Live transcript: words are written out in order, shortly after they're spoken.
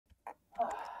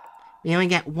We only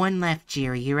got one left,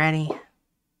 Jerry. You ready?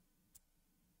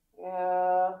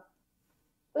 Yeah.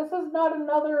 This is not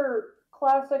another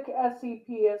classic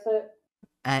SCP, is it?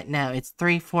 No, it's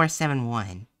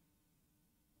 3471.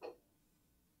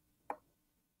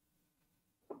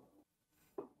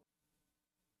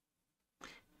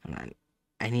 Hold on.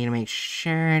 I need to make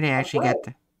sure they actually got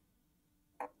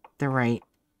the right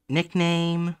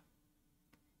nickname.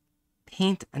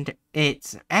 Paint under...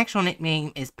 Its actual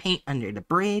nickname is Paint Under the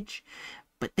Bridge,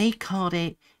 but they called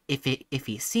it, if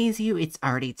he sees you, it's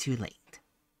already too late.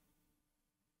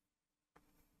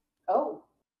 Oh.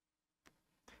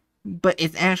 But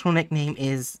its actual nickname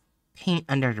is Paint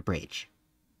Under the Bridge.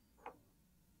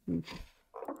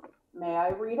 May I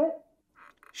read it?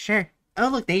 Sure. Oh,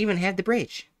 look, they even have the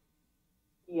bridge.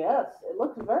 Yes, it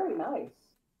looks very nice.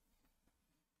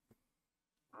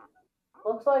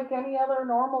 Looks like any other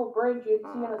normal bridge you'd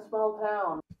see in a small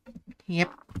town.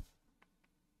 Yep.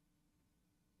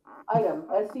 Item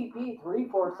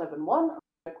SCP-3471,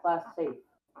 Class Safe.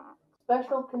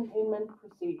 Special containment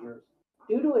procedures.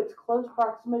 Due to its close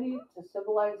proximity to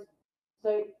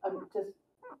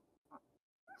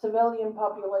civilian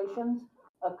populations,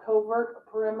 a covert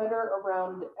perimeter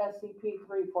around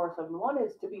SCP-3471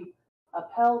 is to be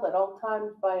upheld at all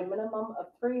times by a minimum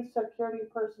of 3 security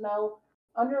personnel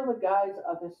under the guise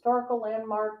of historical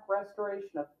landmark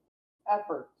restoration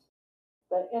efforts.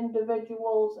 The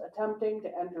individuals attempting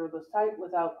to enter the site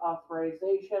without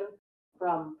authorization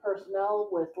from personnel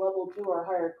with level 2 or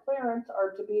higher clearance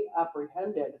are to be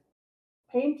apprehended.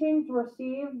 Paintings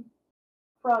received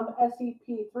from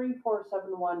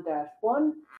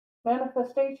SCP-3471-1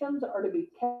 manifestations are to be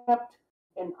kept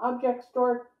in object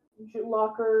storage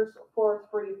lockers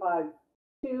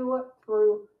 4352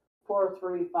 through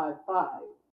 4355.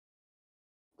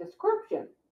 Description: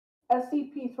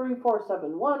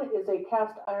 SCP-3471 is a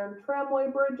cast iron tramway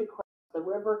bridge across the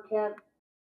river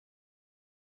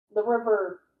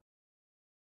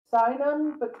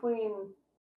Cynon between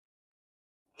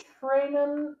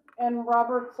Tranent and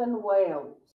Robertson,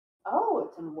 Wales. Oh,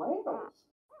 it's in Wales.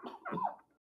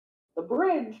 The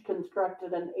bridge,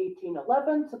 constructed in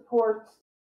 1811, supports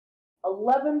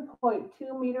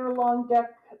 11.2-meter long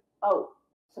deck. Oh,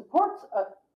 supports a.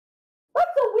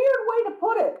 That's a weird way to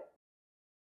put it.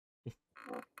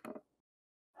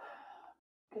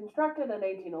 Constructed in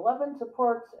 1811,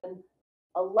 supports an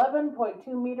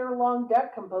 11.2-meter long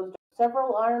deck composed of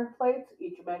several iron plates,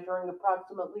 each measuring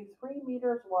approximately 3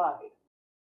 meters wide.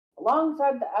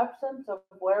 Alongside the absence of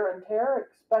wear and tear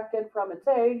expected from its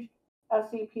age,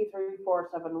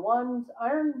 SCP-3471's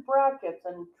iron brackets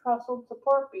and trussled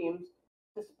support beams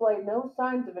display no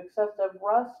signs of excessive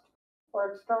rust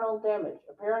or external damage,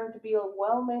 appearing to be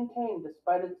well maintained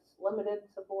despite its limited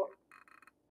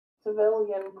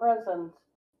civilian presence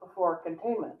before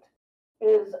containment. It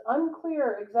is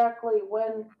unclear exactly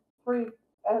when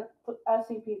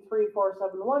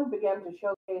SCP-3471 began to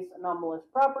showcase anomalous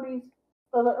properties,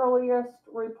 though the earliest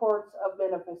reports of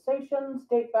manifestations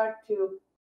date back to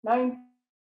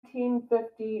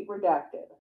 1950 redacted.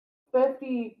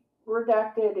 50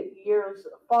 redacted years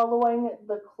following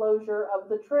the closure of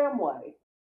the tramway.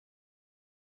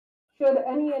 Should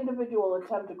any individual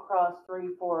attempt to cross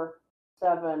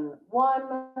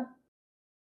 3471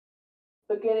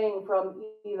 beginning from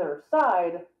either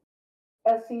side,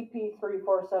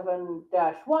 SCP-347-1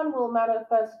 will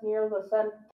manifest near the center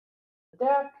of the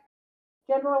deck,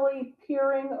 generally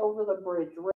peering over the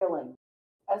bridge railing.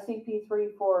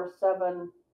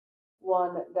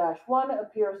 SCP-3471-1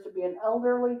 appears to be an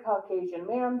elderly Caucasian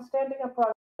man standing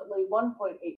approximately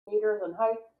 1.8 meters in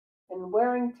height and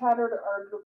wearing tattered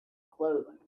article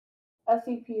clothing.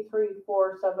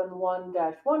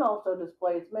 SCP-3471-1 also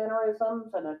displays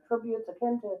mannerisms and attributes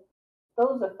akin to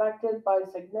those affected by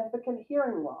significant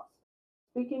hearing loss,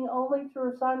 speaking only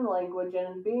through sign language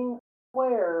and being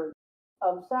aware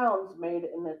of sounds made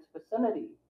in its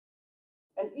vicinity.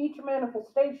 In each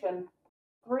manifestation,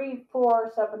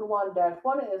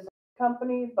 3471-1 is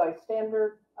accompanied by a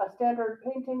standard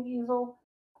painting easel,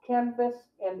 canvas,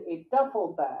 and a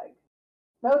duffel bag.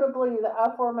 Notably, the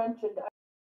aforementioned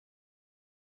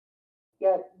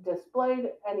yet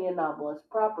displayed any anomalous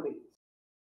properties,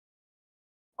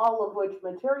 all of which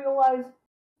materialize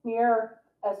near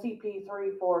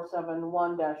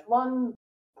SCP-3471-1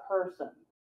 person,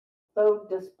 though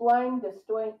displaying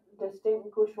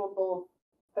distinguishable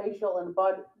facial and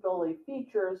bodily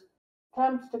features.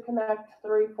 Attempts to connect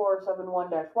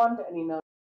 3471-1 to any known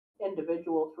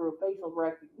individual through facial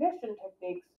recognition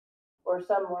techniques or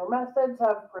similar methods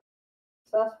have proven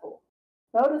successful.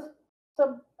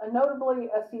 Notably,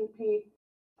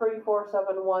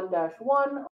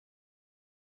 SCP-3471-1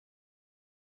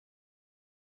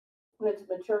 when its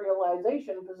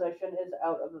materialization position is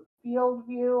out of the field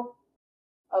view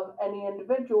of any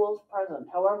individuals present.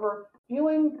 However,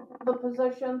 viewing the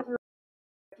position through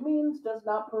means does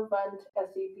not prevent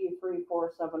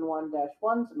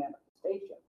SCP-3471-1's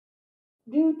manifestation.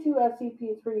 Due to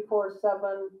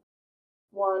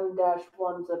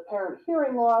SCP-3471-1's apparent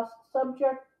hearing loss,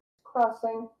 subjects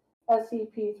crossing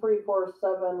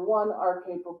SCP-3471 are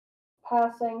capable of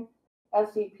passing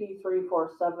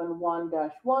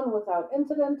SCP-3471-1 without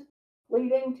incident,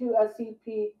 leading to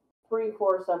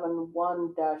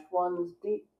SCP-3471-1's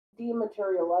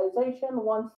dematerialization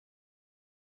once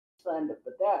the end of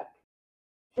the deck.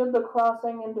 Should the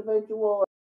crossing individual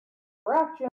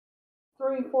interaction,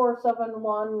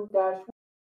 3471-1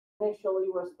 initially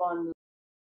responds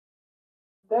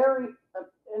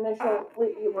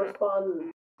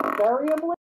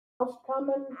variably, most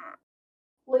commonly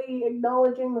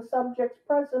acknowledging the subject's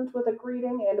presence with a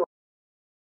greeting and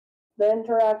the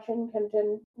interaction can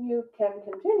continue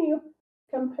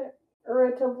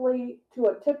comparatively to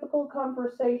a typical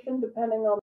conversation depending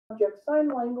on the subject's sign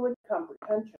language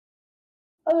comprehension.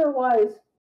 Otherwise,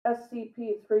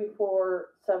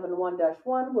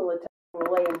 SCP-3471-1 will attempt to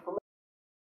relay information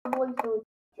through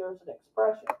gestures and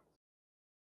expressions.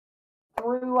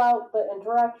 Throughout the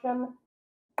interaction,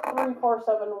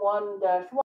 3471-1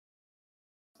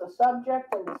 the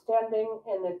subject understanding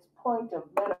in its point of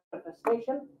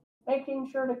manifestation, making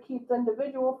sure to keep the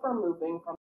individual from moving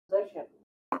from position.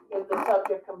 If the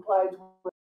subject complies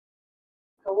with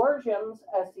coercions,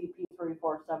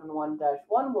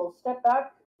 SCP-3471-1 will step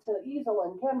back to the easel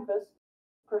and canvas,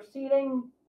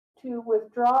 proceeding to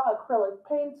withdraw acrylic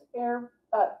paints,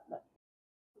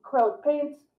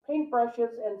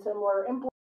 paintbrushes, and similar implements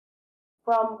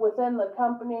from within the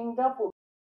accompanying duffel.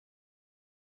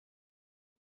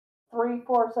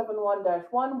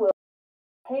 3471-1 will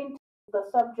paint the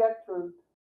subject through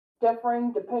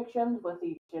differing depictions with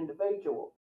each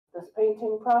individual. This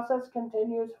painting process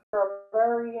continues for a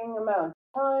varying amount of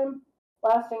time,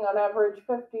 lasting on average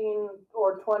 15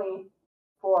 or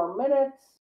 24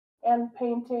 minutes, and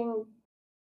paintings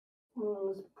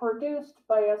produced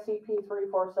by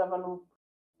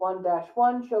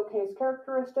SCP-3471-1 showcase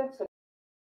characteristics of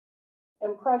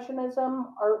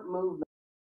Impressionism art movement.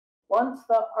 Once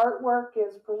the artwork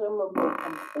is presumably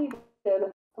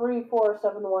completed,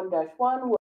 3471-1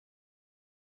 will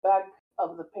back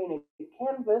of the painted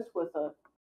canvas with a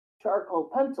charcoal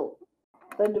pencil.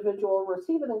 The individual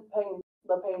receiving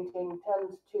the painting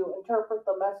tends to interpret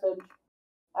the message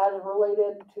as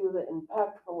related to the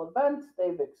impactful events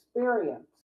they've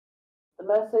experienced. The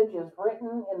message is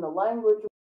written in the language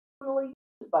used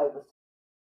by the...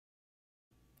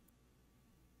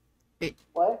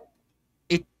 What?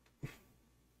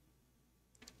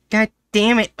 God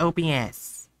damn it,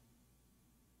 OBS.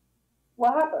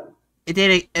 What happened? It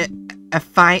did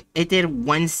it did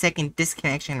 1 second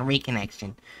disconnection and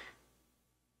reconnection.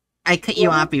 I cut you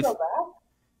off before.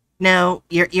 No,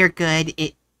 you're good.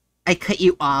 I cut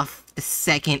you off the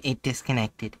second it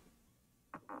disconnected.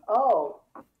 Oh.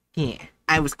 Yeah,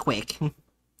 I was quick. Okay.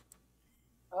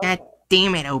 God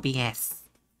damn it, OBS.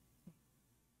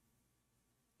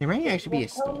 There might actually be a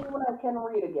Tell me storm. when I can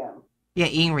read again. Yeah,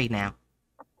 you can read now.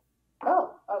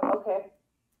 Oh, okay.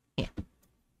 Yeah.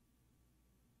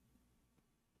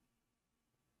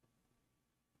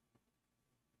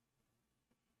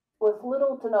 With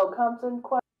little to no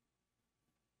consequence,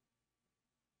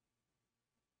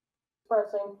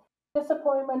 expressing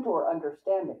disappointment or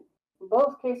understanding. In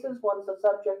both cases, once the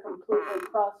subject completely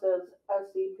crosses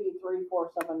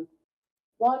SCP-3471,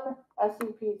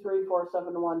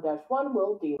 SCP-3471-1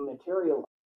 will dematerialize.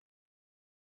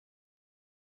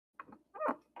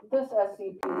 This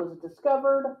SCP was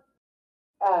discovered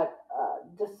at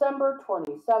December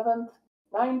 27th,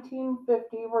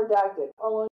 1950, redacted,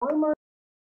 following rumors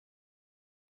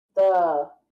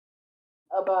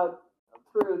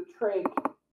through Tracy.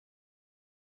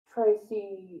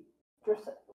 Should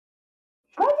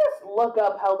I just look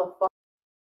up how the fuck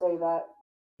say that?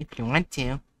 If you want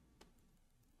to.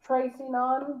 Tracy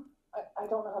Non? I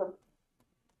don't know how to.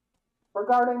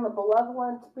 Regarding the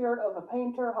benevolent spirit of a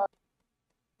painter,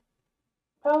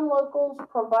 town locals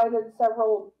provided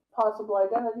several possible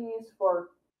identities for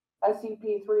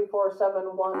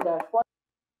SCP-3471-1,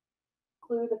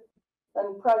 include an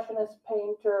impressionist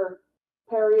painter,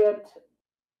 Period,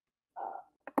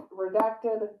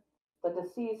 redacted, the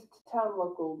deceased town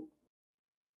local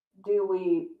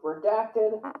Dewey,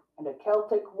 redacted, and a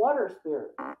Celtic water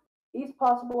spirit. These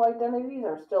possible identities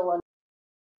are still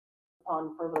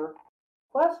upon further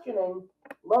questioning.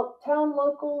 Town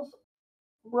locals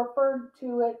referred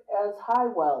to it as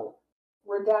Highwell,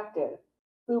 redacted,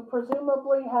 who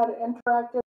presumably had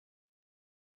interacted.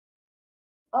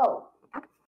 Oh.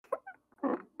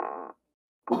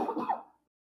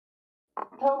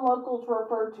 Some locals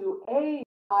refer to a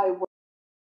highway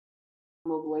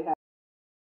presumably had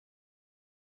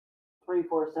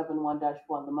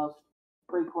 3471-1 the most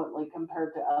frequently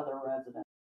compared to other residents.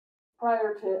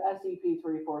 Prior to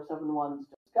SCP-3471's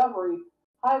discovery,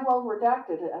 Highwell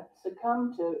redacted had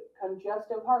succumbed to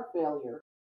congestive heart failure,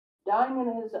 dying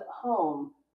in his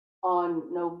home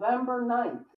on November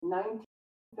 9th,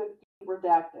 1950,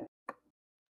 redacted.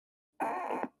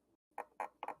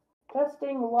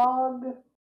 Testing log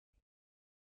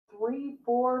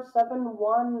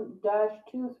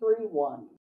 3471-231.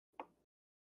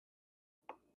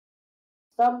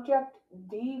 Subject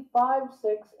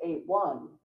D5681.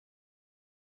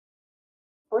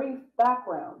 Brief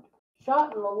background.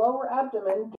 Shot in the lower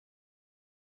abdomen.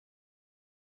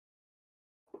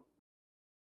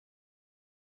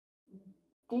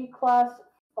 D-Class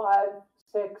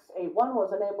 5681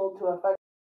 was unable to affect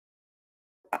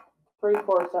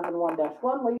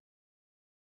 3471-1 lead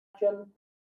action.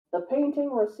 The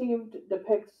painting received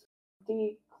depicts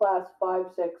D-Class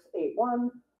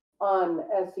 5681 on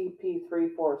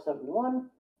SCP-3471,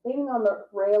 leaning on the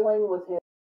railing with his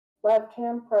left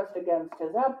hand pressed against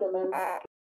his abdomen.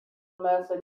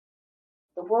 Message: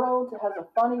 the world has a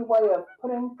funny way of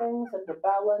putting things into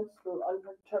balance through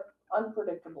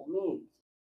unpredictable means.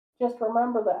 Just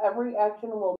remember that every action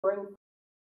will bring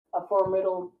a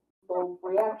formidable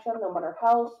reaction, no matter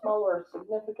how small or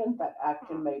significant that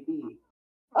action may be.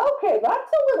 Okay,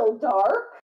 that's a little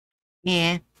dark.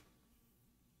 Yeah.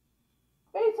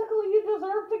 Basically, you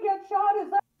deserve to get shot, is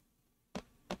that?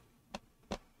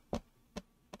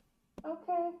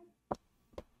 Okay.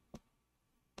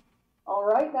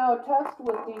 Alright, now a test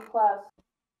with D-Class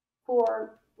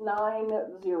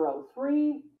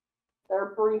 4903. Their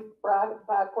brief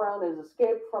background is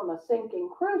escape from a sinking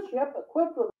cruise ship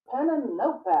equipped with a pen and a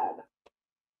notepad.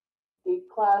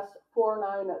 D-Class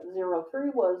 4903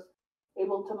 was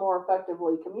able to more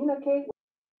effectively communicate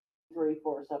with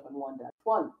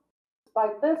 3471-1.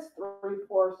 Despite this,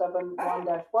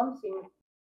 3471-1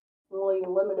 seemingly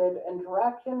limited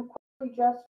interaction, quickly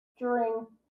gesturing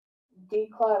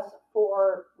D-Class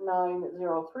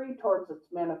 4903 towards its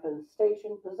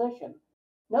manifestation position.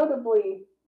 Notably,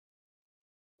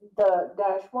 the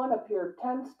 -1 appeared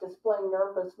tense, displaying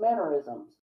nervous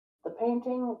mannerisms. The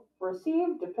painting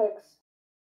received depicts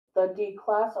the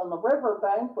D-Class on the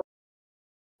riverbank with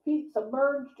feet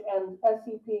submerged and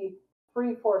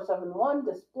SCP-3471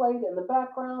 displayed in the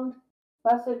background.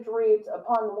 Message reads,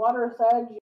 upon water's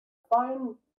edge,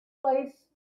 find place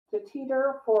to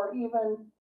teeter, for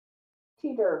even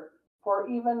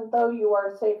though you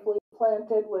are safely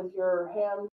planted with your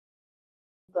hands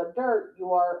in the dirt,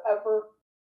 you are ever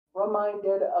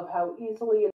reminded of how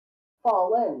easily it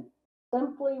fall in.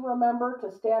 Simply remember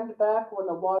to stand back when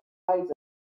the water rises.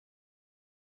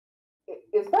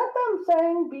 Is that them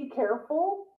saying be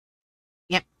careful?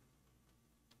 Yep.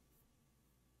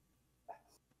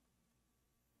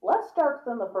 Less dark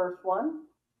than the first one.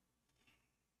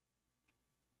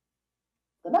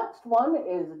 The next one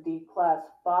is D-Class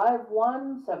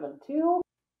 5172.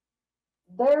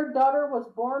 Their daughter was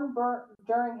born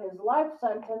during his life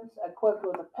sentence, equipped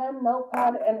with a pen,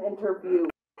 notepad, and interview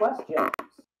questions.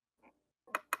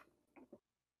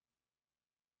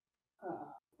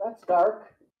 That's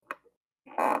dark.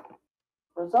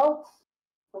 Results: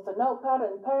 with a notepad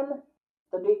and pen,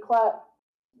 the D-Class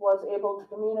was able to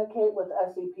communicate with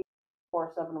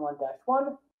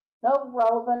SCP-3471-1. No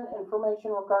relevant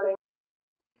information regarding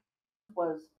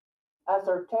was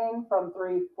ascertained from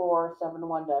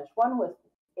 3471-1, with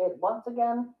it once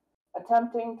again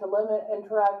attempting to limit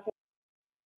interaction.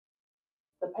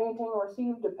 The painting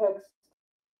received depicts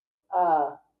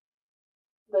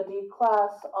the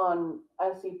D-Class on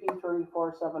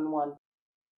SCP-3471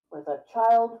 with a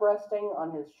child resting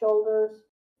on his shoulders.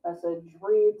 Message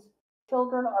reads,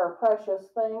 children are a precious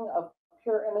thing of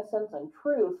pure innocence and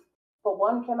truth, but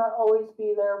one cannot always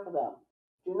be there for them.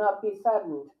 Do not be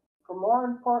saddened, for more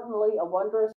importantly, a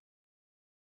wondrous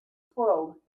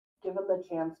world given the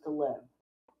chance to live.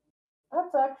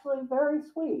 That's actually very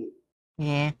sweet.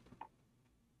 Yeah.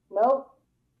 Note,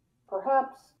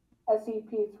 perhaps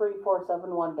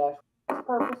SCP-3471-1 is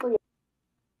purposely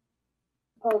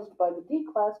opposed by the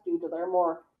D-Class due to their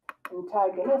more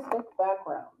antagonistic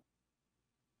background.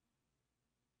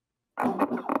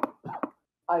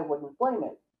 I wouldn't blame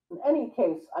it. In any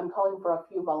case, I'm calling for a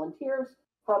few volunteers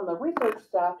from the research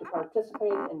staff to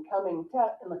participate in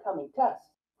the coming tests.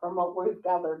 From what we've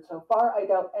gathered so far, I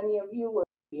doubt any of you will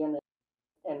be in it.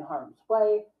 in harm's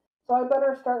way, so I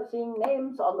better start seeing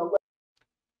names on the list.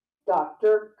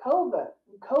 Dr.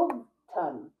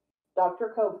 Coveton.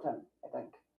 Dr. Coveton, I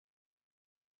think.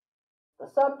 The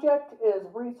subject is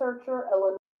researcher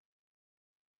Eleanor.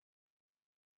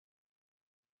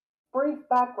 Brief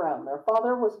background. Their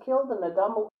father was killed in a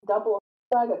double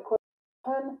homicide equipped with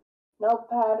pen,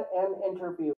 notepad, and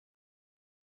interview.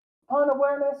 Upon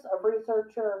awareness of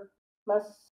researcher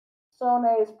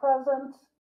Massone's presence,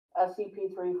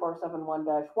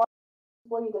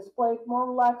 SCP-3471-1 displayed more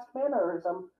relaxed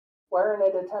mannerism, wherein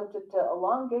it attempted to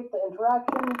elongate the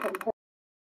interaction compared to the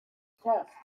test.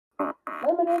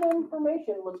 Limited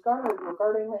information was garnered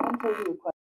regarding the interview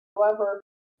question. However,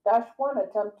 -1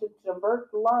 attempted to divert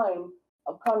the line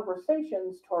of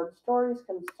conversations towards stories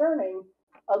concerning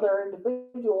other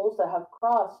individuals that have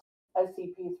crossed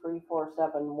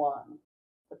SCP-3471.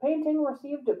 The painting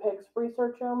received depicts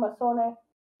researcher Massone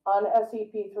on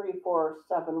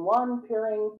SCP-3471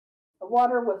 peering the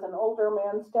water with an older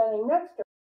man standing next to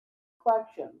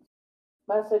reflections.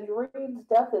 Message reads,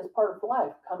 "Death is part of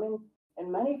life, coming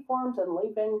in many forms and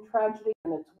leaving tragedy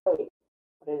in its wake,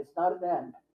 but it is not an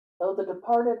end. Though the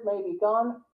departed may be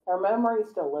gone, their memory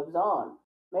still lives on,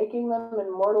 making them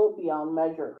immortal beyond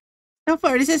measure." So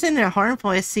far, this isn't a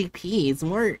harmful SCP. It's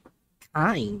more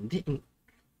kind.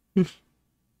 It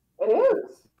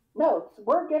is. Notes,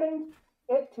 we're getting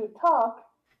it to talk,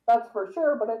 that's for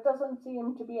sure, but it doesn't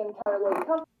seem to be entirely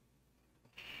comfortable.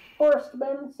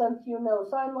 Forstman, since you know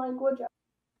sign language,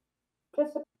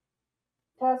 participate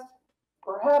test,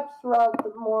 perhaps throughout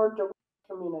the more direct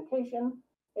communication,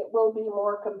 it will be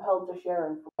more compelled to share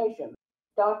information.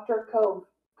 Dr.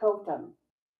 Coveton.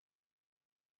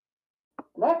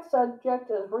 Next subject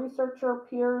is researcher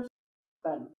Piers.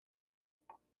 I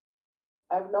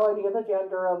have no idea the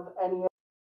gender of any of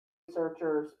the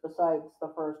researchers besides the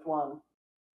first one.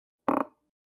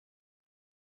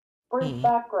 Brief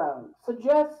background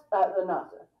suggests that the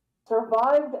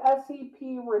survived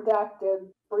SCP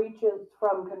redacted breaches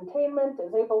from containment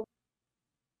is able to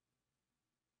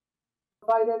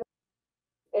provide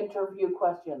interview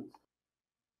questions.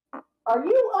 Are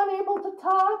you unable to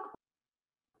talk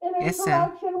in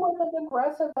interaction with an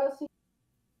aggressive SCP?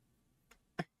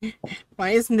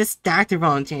 Why isn't this doctor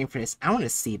volunteering for this? I want to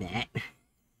see that.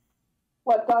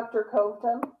 What, Dr.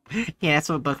 Coveton? Yeah, that's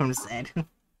what Bookham said.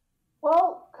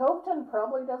 Well, Coveton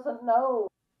probably doesn't know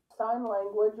sign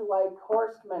language like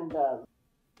Horstman does.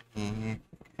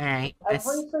 Alright. As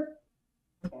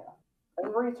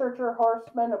researcher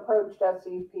Horstman approached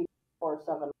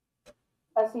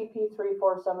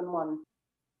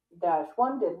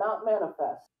SCP-3471 did not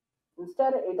manifest.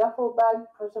 Instead, a duffel bag,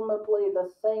 presumably the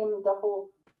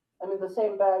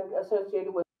same bag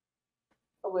associated with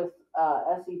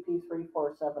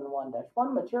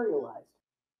SCP-3471-1 materialized.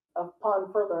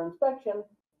 Upon further inspection,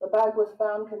 the bag was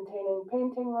found containing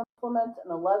painting implements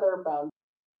and a leather-bound.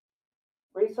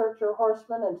 Researcher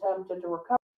Horstman attempted to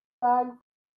recover the bag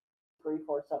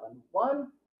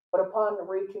 3471, but upon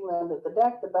reaching the end of the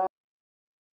deck, the bag,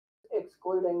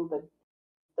 excluding the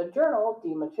journal,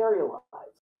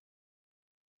 dematerialized.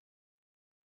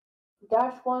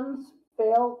 -1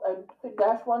 failed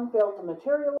to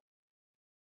materialize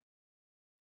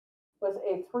with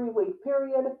a 3-week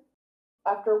period,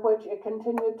 after which it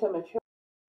continued to mature.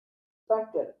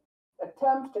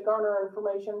 Attempts to garner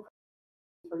information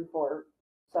from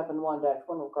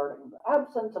 3471-1 regarding the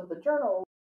absence of the journal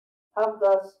have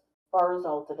thus far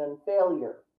resulted in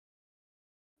failure.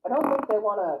 I don't think they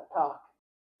want to talk.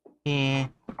 Yeah.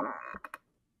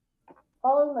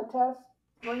 Following the test,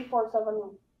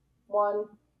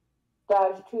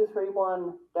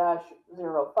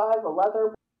 3471-231-05, a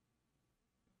leather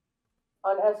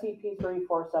on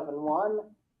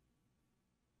SCP-3471,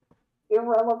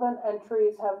 irrelevant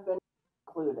entries have been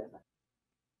included.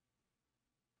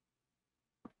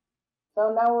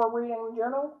 So now we're reading the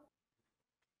journal?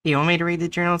 Do you want me to read the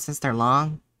journal since they're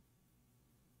long?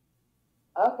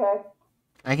 Okay.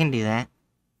 I can do that.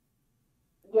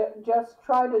 Just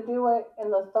try to do it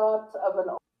in the thoughts of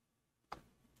an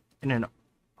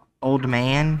old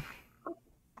man?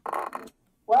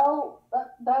 Well,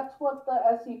 that's what the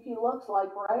SCP looks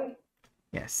like, right?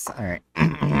 Yes, alright.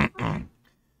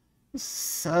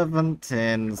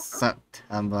 17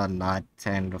 September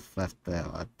 1950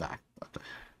 redacted.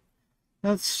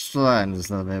 It's strange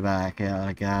to be back here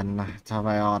again, to be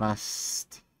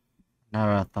honest.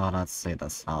 Never thought I'd see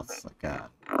this house again.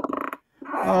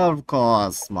 Of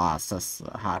course, my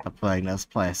sister had to bring this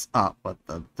place up with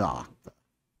the doctor.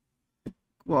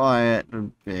 Quiet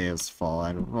and peaceful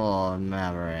and full of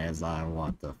memories I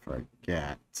want to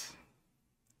forget.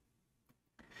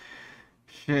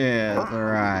 She is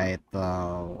right,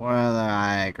 though, whether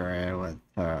I agree with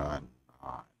her or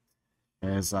not.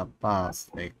 She's supposed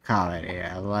to be coming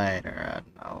here later in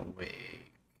the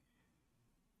week.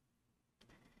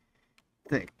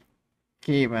 To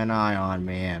keep an eye on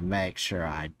me and make sure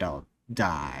I don't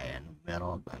die in the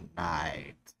middle of the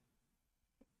night.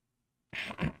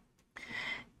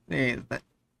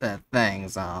 The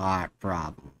thing's a heart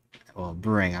problem it will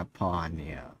bring upon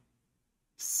you.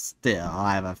 Still,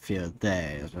 I have a few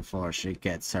days before she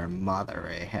gets her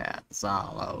mothery hands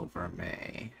all over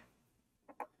me.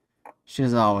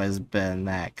 She's always been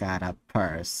that kind of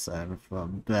person, for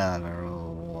better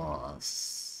or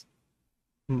worse.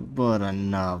 But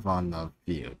enough on the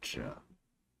future.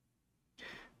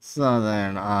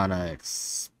 Something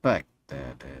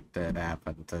unexpected did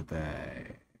happen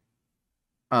today.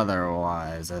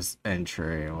 Otherwise, this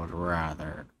entry would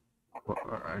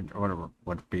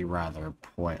be rather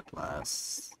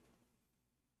pointless.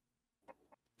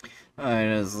 I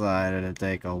decided to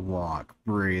take a walk,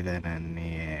 breathing in the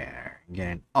air,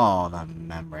 getting all the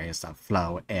memories to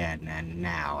flow in and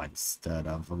now instead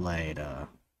of later.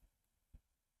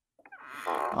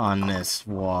 On this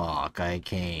walk, I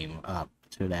came up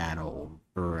to that old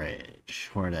bridge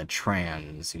where the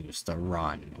trams used to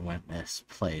run when this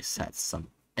place had some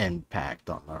impact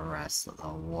on the rest of the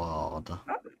world.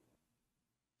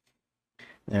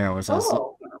 There was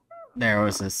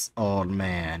this old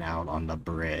man out on the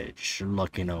bridge,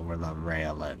 looking over the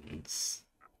railings.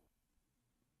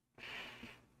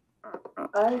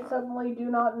 I suddenly do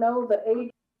not know the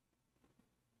age.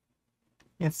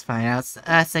 It's fine, I'll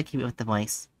still keep it with the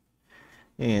voice.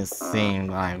 He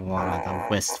seemed like one of the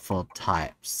wistful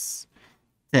types,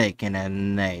 taking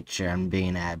in nature and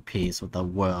being at peace with the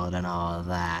world and all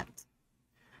that.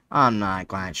 I'm not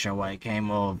quite sure what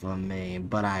came over me,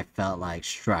 but I felt like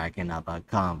striking up a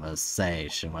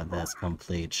conversation with this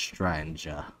complete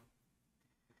stranger.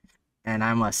 And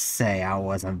I must say I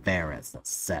wasn't very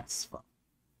successful.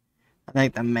 I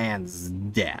think the man's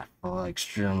death was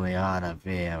extremely hard of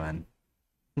hearing.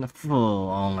 The fool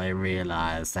only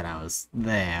realized that I was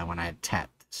there when I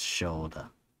tapped his shoulder.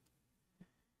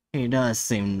 He does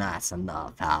seem nice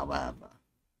enough, however.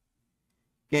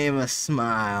 Gave a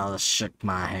smile, shook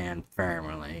my hand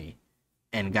firmly,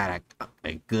 and got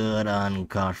a good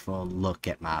uncomfortable look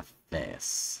at my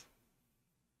face.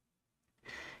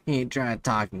 He tried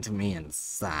talking to me in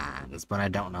signs, but I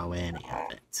don't know any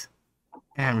of it.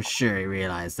 I'm sure he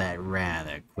realized that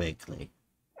rather quickly.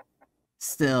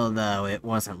 Still, though, it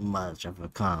wasn't much of a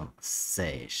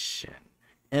conversation.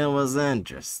 It was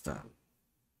interesting.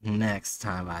 Next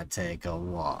time I take a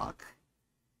walk,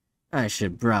 I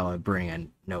should probably bring a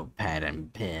notepad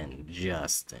and pen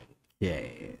just in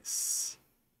case.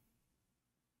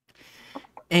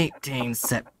 18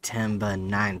 September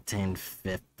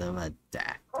 1950 redacted.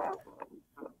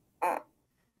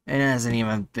 It hasn't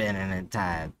even been an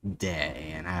entire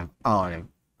day, and I've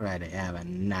already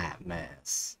having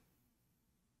nightmares.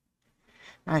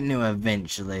 I knew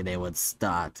eventually they would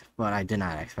start, but I did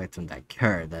not expect them to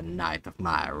occur the night of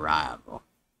my arrival.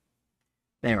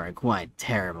 They were quite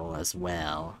terrible as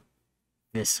well.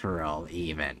 Visceral,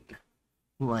 even.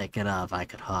 Like it up, I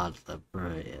could hardly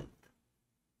breathe.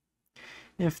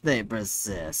 If they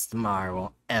persist, Mara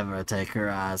won't ever take her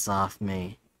eyes off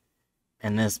me,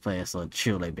 and this place will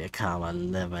truly become a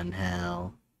living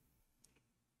hell.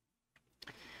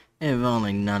 If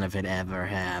only none of it ever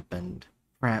happened.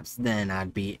 Perhaps then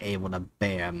I'd be able to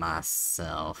bear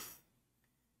myself.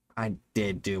 I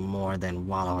did do more than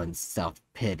wallow in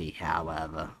self-pity,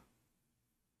 however.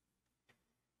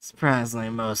 Surprisingly,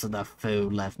 most of the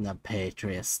food left in the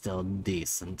pantry is still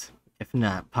decent, if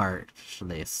not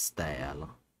partially stale.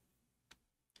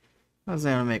 I was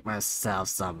able to make myself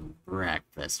some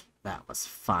breakfast that was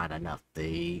fine enough to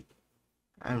eat.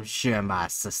 I'm sure my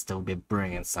sister will be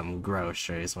bringing some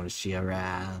groceries when she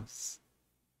arrives.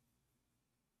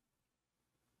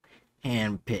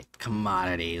 Hand-picked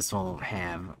commodities won't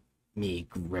have me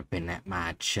gripping at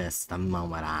my chest the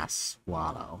moment I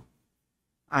swallow.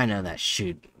 I know that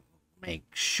should make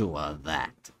sure of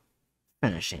that.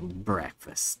 Finishing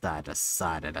breakfast, I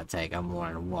decided to take a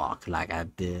morning walk like I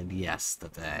did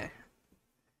yesterday.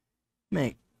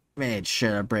 Made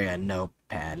sure to bring a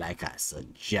notepad like I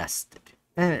suggested,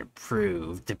 and it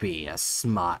proved to be a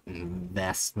smart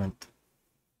investment.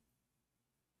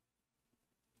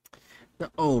 The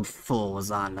old fool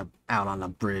was out on the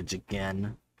bridge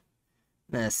again.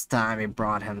 This time he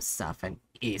brought himself an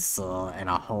easel and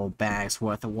a whole bag's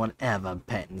worth of whatever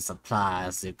patent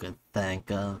supplies you could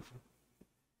think of.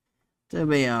 To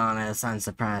be honest, I'm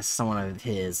surprised someone of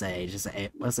his age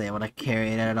was able to carry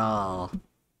it at all.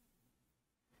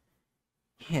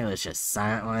 He was just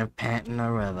silently patting the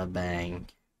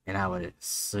riverbank, and I would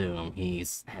assume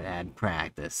he's had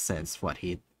practice since what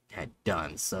he had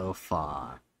done so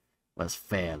far was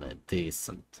fairly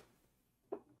decent.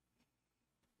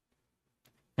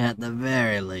 At the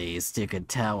very least, you could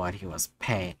tell what he was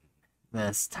painting.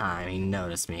 This time he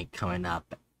noticed me coming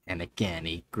up, and again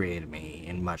he greeted me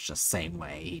in much the same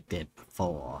way he did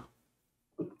before.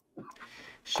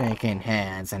 Shaking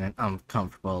hands and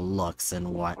uncomfortable looks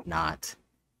and whatnot.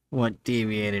 What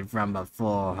deviated from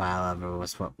before, however,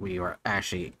 was what we were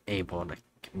actually able to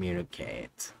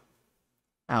communicate.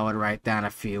 I would write down a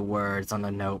few words on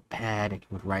the notepad and he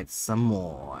would write some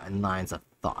more, and lines of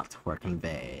thought were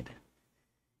conveyed.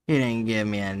 He didn't give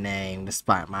me a name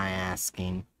despite my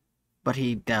asking, but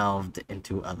he delved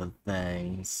into other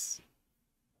things.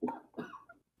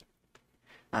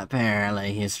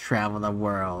 Apparently, he's traveled the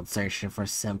world searching for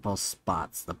simple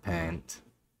spots to paint.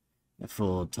 The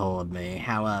fool told me,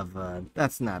 however,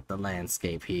 that's not the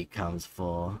landscape he comes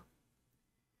for.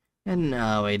 And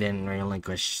no, he didn't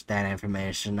relinquish that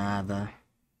information either.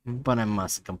 But I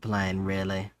mustn't complain,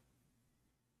 really.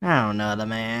 I don't know the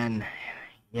man,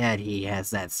 yet he has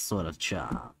that sort of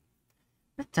charm.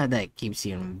 The type that keeps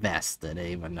you invested,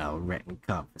 even though written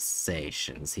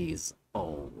conversations. He's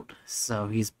old, so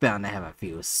he's bound to have a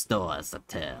few stories to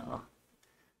tell.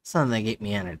 Something to keep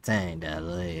me entertained, at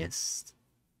least.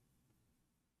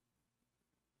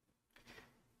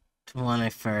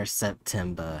 21st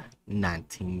September,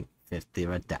 1950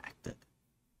 redacted.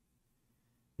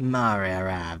 Mari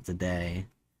arrived today.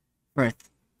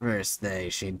 First thing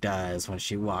she does when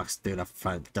she walks through the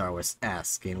front door was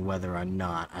asking whether or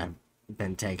not I've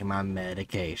been taking my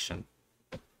medication.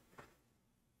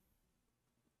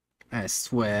 I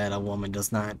swear the woman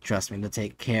does not trust me to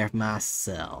take care of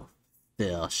myself.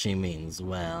 Still, she means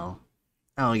well.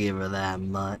 I'll give her that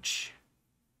much.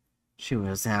 She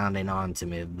was hounding on to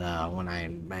me, though, when I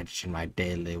mentioned my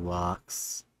daily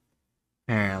walks.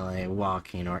 Apparently,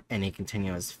 walking or any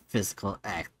continuous physical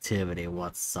activity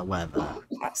whatsoever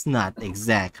is not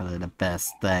exactly the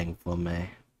best thing for me.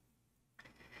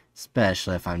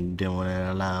 Especially if I'm doing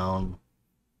it alone.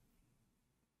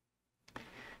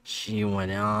 She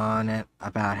went on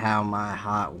about how my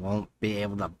heart won't be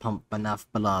able to pump enough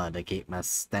blood to keep me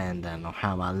standing, or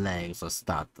how my legs will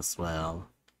start to swell,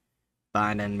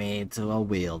 binding me to a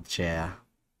wheelchair.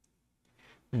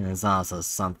 There's also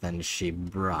something she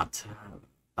brought,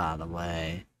 by the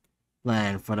way.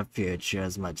 Plan for the future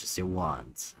as much as you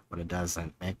want, but it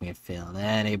doesn't make me feel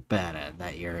any better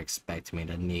that you're expecting me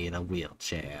to need a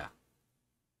wheelchair.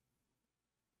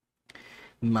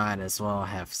 Might as well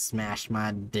have smashed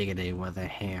my dignity with a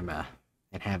hammer,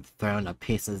 and have thrown the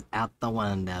pieces out the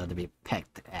window to be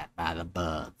pecked at by the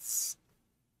birds.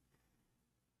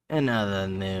 In other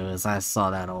news, I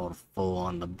saw that old fool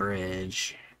on the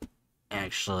bridge.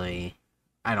 Actually,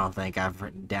 I don't think I've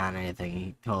written down anything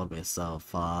he told me so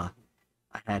far.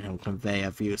 I had him convey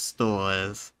a few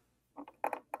stories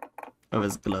of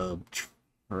his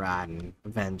globe-riding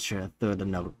adventure through the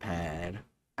notepad.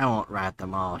 I won't write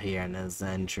them all here in this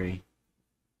entry,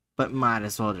 but might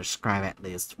as well describe at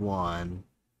least one.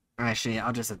 Actually,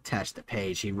 I'll just attach the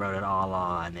page he wrote it all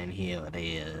on, and here it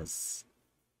is.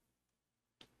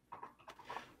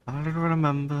 I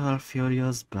remember a few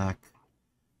years back,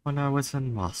 when I was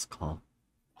in Moscow.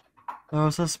 There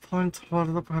was this point where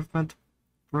the pavement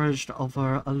bridged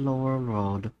over a lower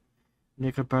road, and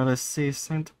you could barely see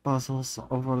St. Basil's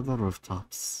over the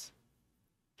rooftops.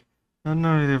 In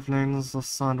the evenings, the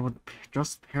sun would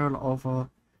just peer over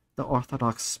the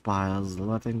Orthodox spires,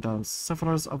 letting down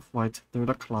silvers of white through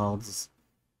the clouds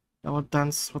that would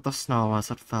dance with the snow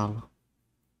as it fell.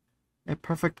 A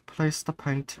perfect place to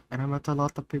paint, and I met a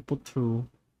lot of people too.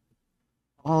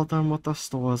 All of them with their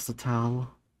stories to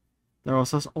tell. There was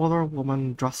this older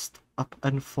woman dressed up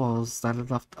in furs that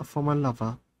had left a former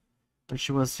lover when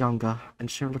she was younger, and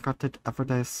she regretted every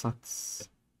day since.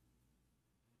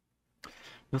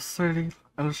 You see, in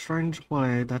a strange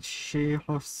way that she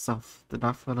herself did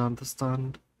not fully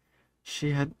understand,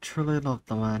 she had truly loved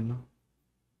the man.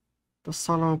 The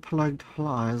sorrow plagued her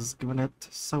eyes, giving it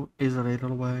so easily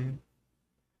away.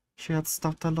 She had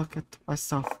stopped to look at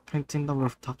myself painting the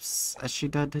rooftops as she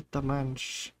did the man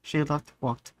she left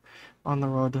walked on the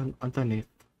road underneath.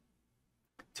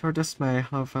 To her dismay,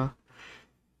 however,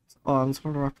 his arms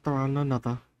were wrapped around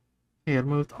another. He had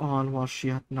moved on while she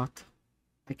had not.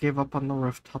 I gave up on the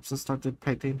rooftops and started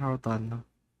painting her then.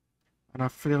 And I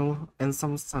feel, in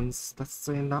some sense, that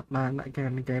seeing that man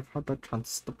again gave her the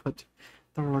chance to put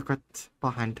the regret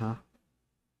behind her.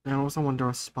 It was a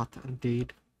wondrous spot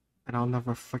indeed, and I'll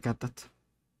never forget it.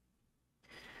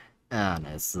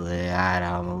 Honestly, I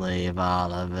don't believe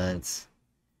all of it.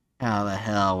 How the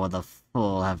hell would the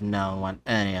fool have known what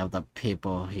any of the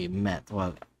people he met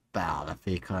were about if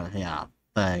he couldn't hear a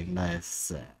thing they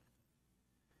said?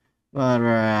 But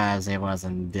perhaps he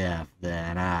wasn't deaf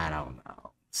then, I don't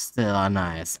know. Still a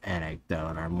nice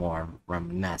anecdote, or more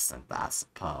reminiscent, I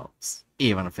suppose,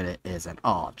 even if it isn't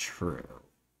all true.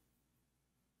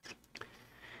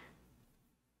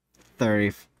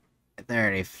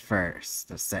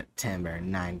 31st of September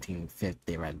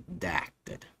 1950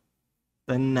 redacted.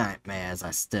 The nightmares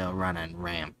are still running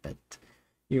rampant.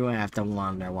 You have to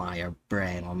wonder why your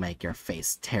brain will make you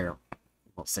face terrible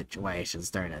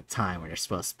situations during a time when you're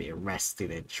supposed to be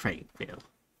resting in Trainfield.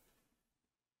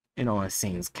 It always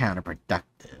seems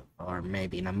counterproductive, or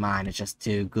maybe the mind is just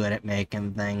too good at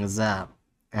making things up.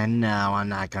 And no, I'm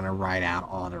not gonna write out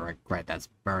all the regret that's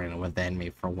burning within me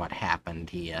for what happened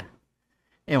here.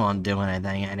 It won't do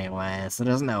anything anyway, so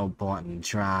there's no point in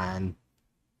trying.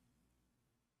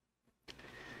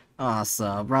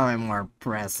 Also, probably more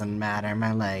pressing matter,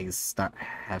 my legs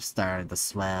have started to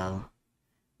swell.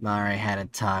 Mari had a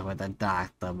talk with the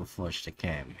doctor before she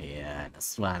came here, and the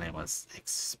swelling was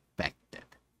expected.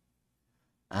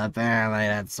 Apparently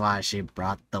that's why she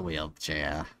brought the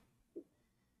wheelchair.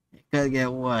 It could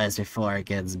get worse before it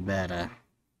gets better.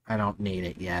 I don't need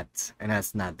it yet, and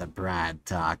that's not the bride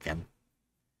talking.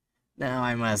 Now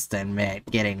I must admit,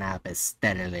 getting up is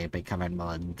steadily becoming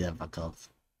more difficult.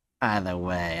 Either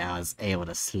way, I was able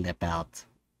to slip out.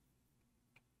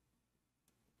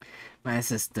 My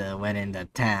sister went into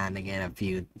town to get a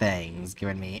few things,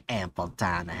 giving me ample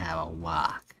time to have a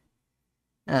walk.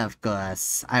 Of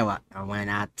course, I went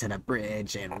out to the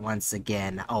bridge, and once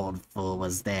again the old fool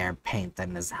was there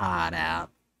painting his heart out.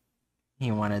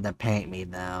 He wanted to paint me,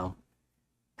 though.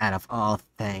 Out of all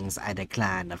things, I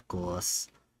declined, of course.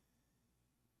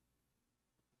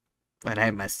 But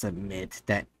I must admit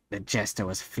that the gesture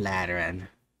was flattering,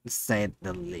 to say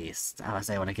the least. I was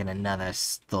able to get another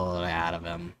story out of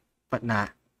him, but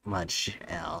not much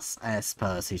else. I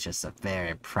suppose he's just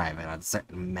very private on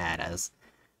certain matters,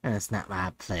 and it's not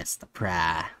my place to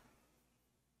pry.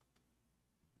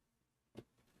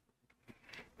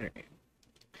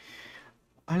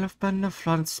 I've been to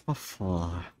Florence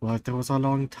before, but it was a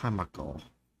long time ago.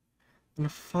 In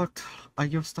fact, I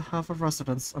used to have a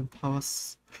residence in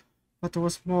Paris, but it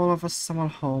was more of a summer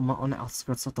home on the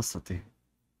outskirts of the city.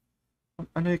 In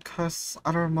any case,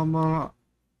 I remember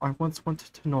I once went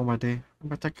to Normandy. In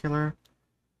particular,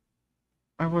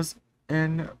 I was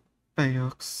in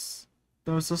Bayeux.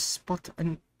 There was a spot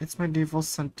in its medieval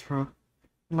center,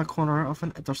 in the corner of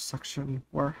an intersection,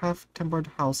 where half-timbered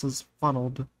houses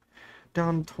funneled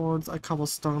down towards a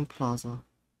cobblestone plaza.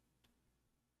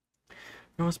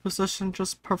 It was positioned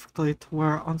just perfectly to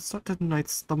where on certain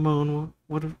nights the moon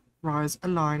would rise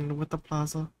aligned with the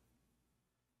plaza.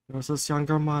 There was this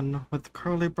younger man with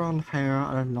curly brown hair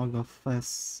and a longer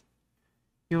face.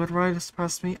 He would ride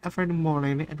past me every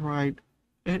morning and ride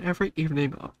in every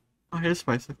evening on his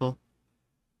bicycle.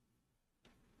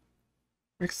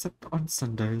 Except on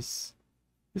Sundays.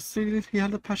 You see, he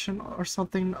had a passion or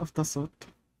something of the sort.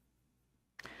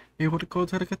 He would go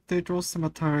to the cathedral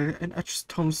cemetery and etch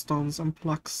tombstones and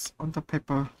plaques on the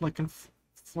paper, like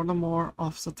for the more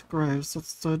offset graves that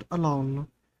stood alone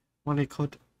when he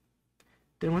could.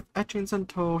 Then with etchings in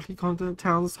tow, he go to the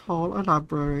town's hall and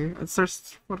library and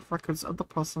searched for the records of the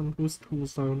person whose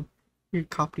tombstone he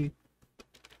copied.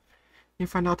 He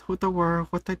found out who they were,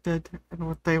 what they did, and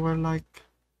what they were like,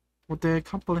 what they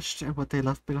accomplished, and what they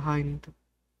left behind.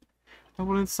 And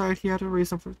while inside, he had a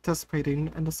reason for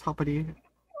participating in this hobby,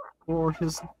 or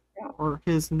his,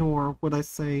 nor would I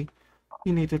say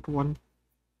he needed one.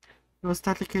 He was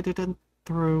dedicated, and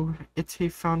through it he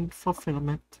found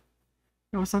fulfillment.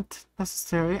 It wasn't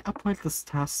necessarily a pointless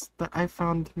task that I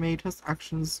found made his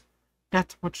actions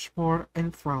that much more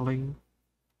enthralling.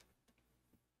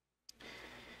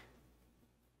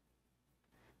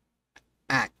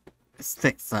 Act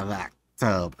 6th of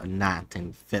October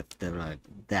 1950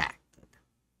 redacted.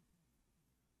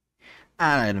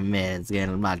 I admit it's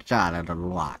getting much harder to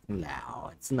walk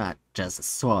now. It's not just the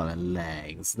swollen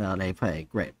legs, though they play a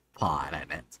great part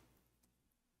in it.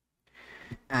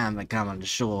 I'm becoming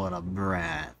short of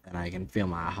breath, and I can feel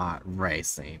my heart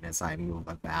racing as I move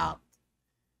about.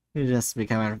 It's just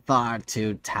becoming far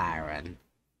too tiring.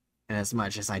 And as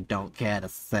much as I don't care to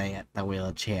say it, the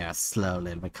wheelchair is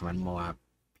slowly becoming a more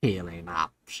appealing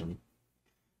option.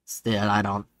 Still, I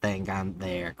don't think I'm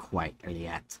there quite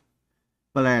yet.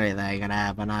 But anything can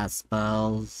happen, I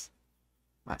suppose.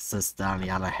 My sister, on the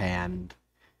other hand,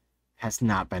 has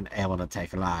not been able to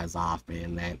take her eyes off me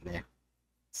lately.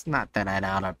 It's not that I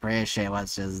don't appreciate what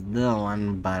she's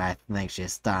doing, but I think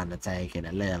she's starting to take it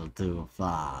a little too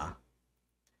far.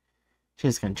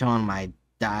 She's controlling my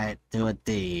diet to a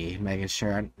D, making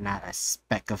sure not a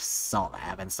speck of salt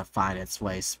happens to find its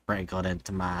way sprinkled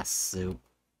into my soup.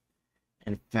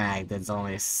 In fact, it's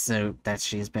only soup that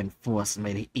she's been forcing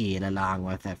me to eat along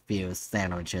with a few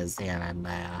sandwiches here and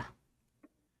there.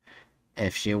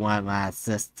 If she weren't my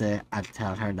sister, I'd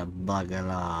tell her to bugger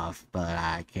off, but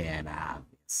I can't,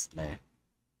 obviously.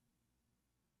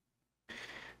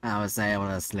 I was able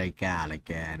to sneak out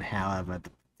again, however,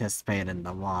 to participate in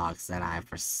the walks that I,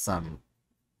 for some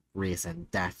reason,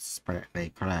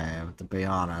 desperately crave. To be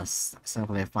honest, I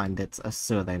simply find it a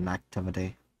soothing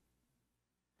activity.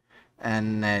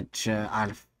 And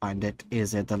I find it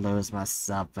easier to lose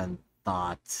myself in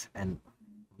thought, and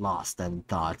lost in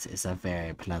thought is a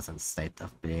very pleasant state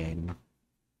of being.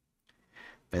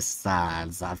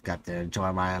 Besides, I've got to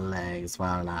enjoy my legs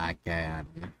while I can.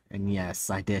 And yes,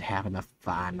 I did happen to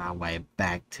find my way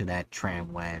back to that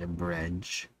tramway and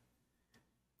bridge.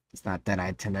 It's not that I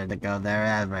intended to go there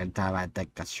every time I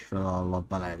take a stroll,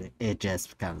 but it just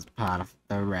becomes part of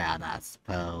the route, I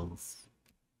suppose.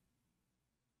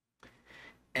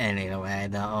 Anyway,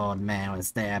 the old man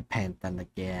was there painting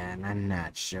again. I'm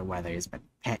not sure whether he's been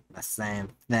painting the same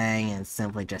thing and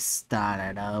simply just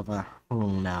started over.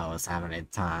 Who knows how many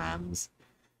times.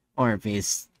 Or if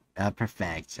he's a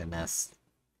perfectionist.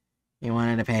 He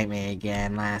wanted to paint me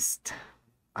again last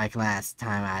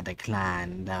time I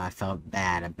declined, though I felt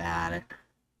bad about it.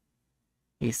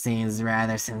 He seems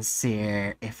rather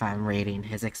sincere if I'm reading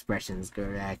his expressions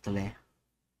correctly.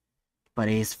 But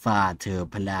he's far too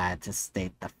polite to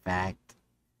state the fact.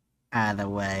 Either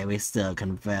way, we still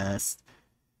conversed.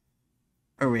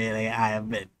 Really, I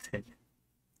admit it.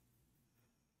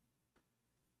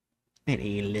 And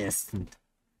he listened,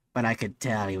 but I could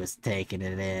tell he was taking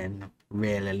it in,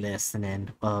 really listening,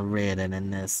 or reading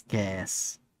in this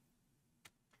case.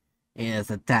 He is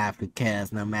the type who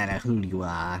cares no matter who you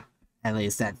are. At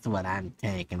least that's what I'm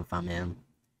taking from him.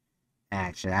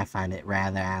 Actually, I find it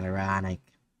rather ironic.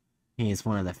 He's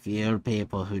one of the few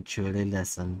people who truly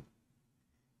listen.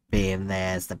 Being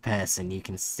there as the person you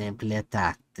can simply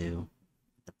talk to.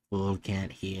 The fool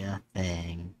can't hear a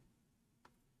thing.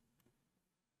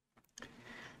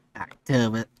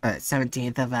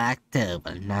 17th of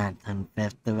October,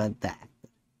 1950 of that.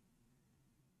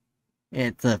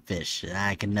 It's official,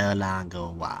 I can no longer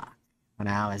walk. When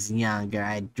I was younger,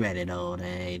 I dreaded old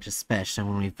age, especially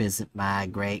when we visit my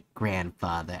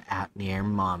great-grandfather out near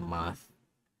Monmouth.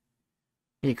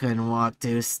 He couldn't walk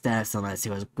 2 steps unless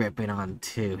he was gripping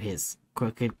onto his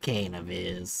crooked cane of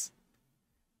his.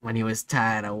 When he was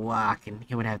tired of walking,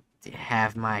 he would have to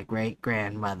have my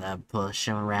great-grandmother push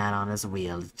him around on his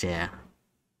wheelchair.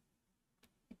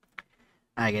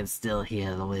 I can still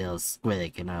hear the wheels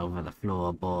squeaking over the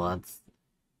floorboards.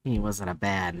 He wasn't a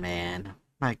bad man,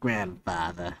 my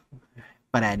grandfather,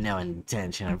 but had no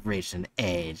intention of reaching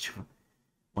age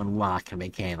when walking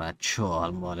became a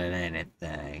chore more than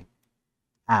anything.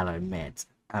 I'll admit,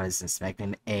 I was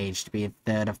expecting age to be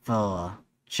 34.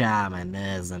 Charming,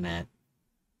 isn't it?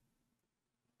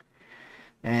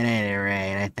 At any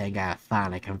rate, I think I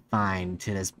finally confined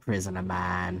to this prison of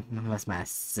mine, unless my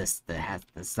sister has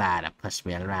decided to push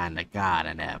me around the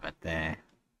garden and everything.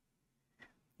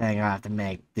 I think I'll have to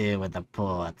make do with the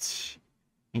porch.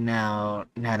 You know,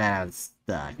 now that I'm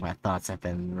stuck, my thoughts have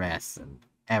been resting.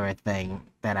 Everything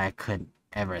that I could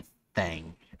ever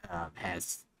think of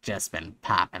has just been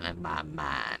popping in my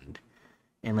mind,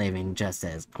 and leaving just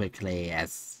as quickly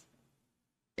as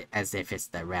if it's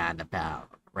the roundabout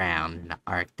round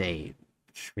Arc de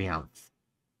Triomphe.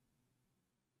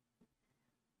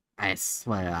 I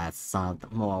swear I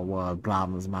solved more world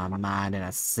problems in my mind in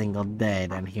a single day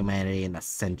than humanity in the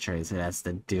centuries it has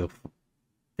to do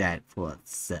that for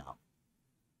itself.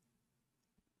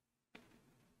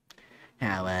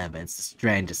 However, it's the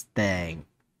strangest thing.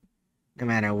 No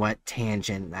matter what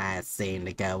tangent I seem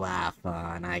to go off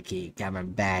on, I keep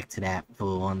coming back to that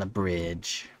fool on the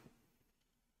bridge.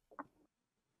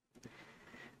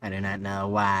 I do not know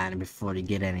why, and before you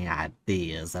get any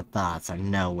ideas, the thoughts are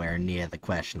nowhere near the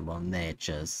questionable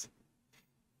natures.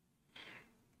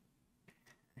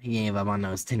 I gave up on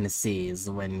those tendencies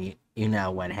when you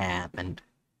know what happened.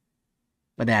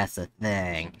 But that's the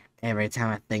thing. Every time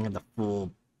I think of the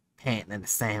fool painting the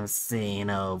same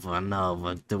scene over and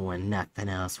over, doing nothing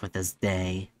else with his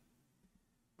day,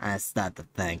 I start to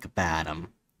think about him.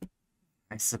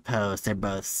 I suppose they're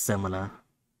both similar.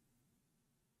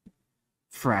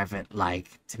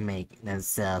 Private-like to make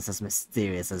themselves as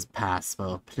mysterious as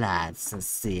possible, polite,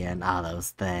 sincere, and all those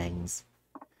things.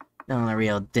 The only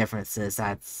real differences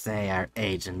I'd say are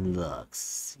age and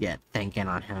looks, yet thinking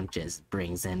on him just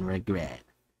brings in regret.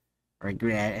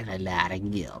 Regret and a lot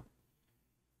of guilt.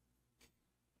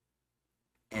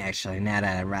 Actually, now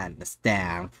that I'm writing this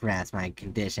down, perhaps my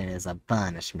condition is a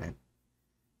punishment.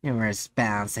 Humorous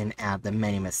balancing out the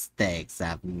many mistakes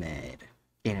I've made.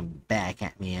 Getting back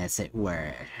at me, as it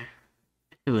were.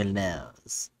 Who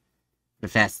knows?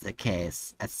 If that's the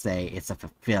case, I'd say it's a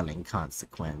fulfilling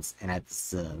consequence, and I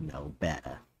deserve no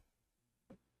better.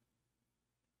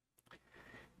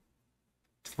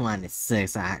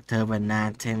 26 October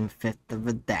 1950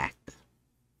 redacted.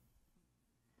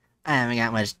 I haven't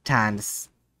got much time to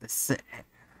say,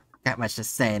 got much to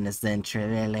say in this entry,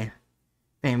 really.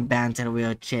 Being bound to the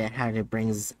wheelchair hardly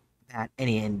brings out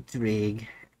any intrigue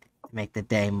to make the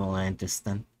day more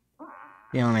interesting.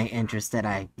 The only interest that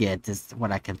I get is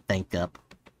what I can think of.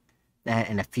 That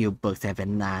and a few books that have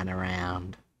been lying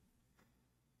around.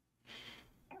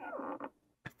 I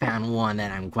found one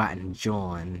that I'm quite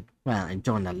enjoying. Well,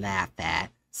 enjoying to laugh at.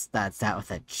 Starts out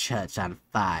with a church on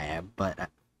fire, but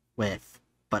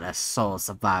a sole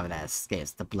survivor that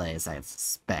escapes the blaze as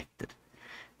suspected.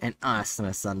 An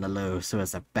arsonist on the loose who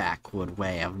has a backward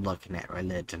way of looking at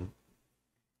religion.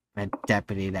 A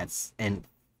deputy that's in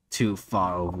too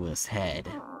far over his head.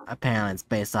 Apparently it's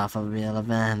based off of real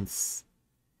events,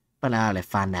 but I hardly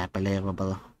find that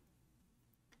believable.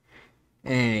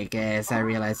 In any case, I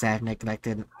realize I've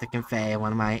neglected to convey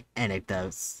one of my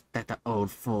anecdotes that the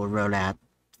old fool wrote out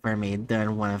for me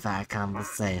during one of our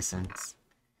conversations.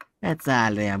 It's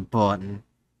hardly important,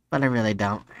 but I really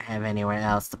don't have anywhere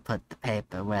else to put the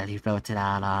paper where he wrote it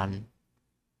out on.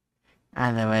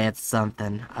 Either way, it's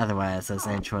something. Otherwise, this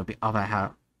intro would be all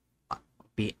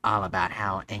about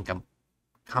how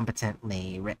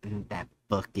incompetently written that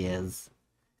book is.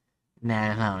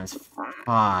 That alone is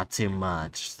far too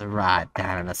much to write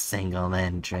down in a single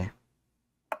entry.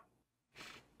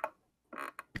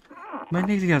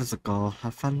 Many years ago, I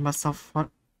found myself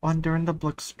wandering the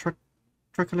brooks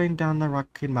trickling down the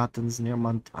Rocky Mountains near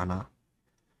Montana.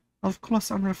 Of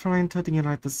course, I'm referring to the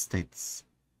United States.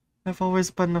 I've always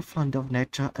been fond of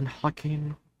nature, and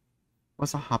hiking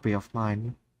was a hobby of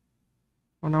mine.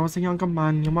 When I was a younger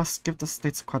man, you must give the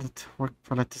States credit where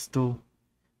credit is due.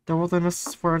 The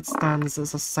wilderness where it stands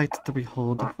is a sight to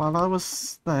behold. While I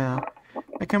was there,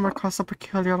 I came across a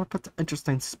peculiar but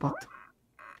interesting spot.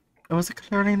 It was a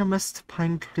clearing amidst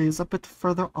pine trees a bit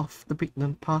further off the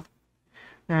beaten path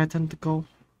where I tend to go,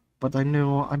 but I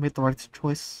knew I made the right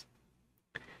choice.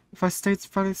 If I stayed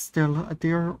very still, a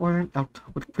deer or an elk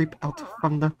would creep out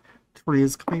from the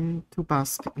trees, coming to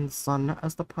bask in the sun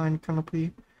as the pine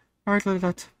canopy hardly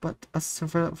let but a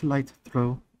sliver of light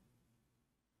through.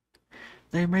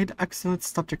 They made excellent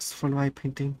subjects for my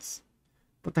paintings,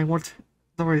 but they weren't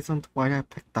the reason why I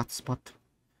picked that spot.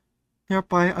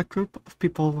 Nearby, a group of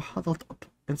people were huddled up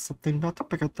in something not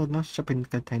bigger than a shipping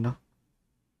container.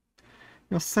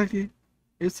 You see,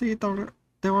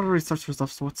 they were researchers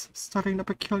of sorts, studying a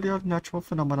peculiar natural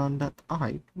phenomenon that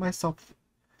I, myself,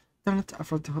 didn't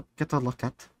ever get a look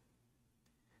at.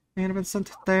 They had been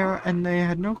sent there, and they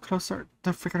had no closer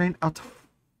to figuring out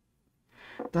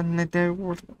than they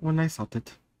were when I saw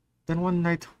it. Then one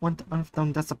night, one of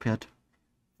them disappeared,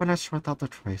 vanished without a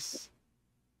trace.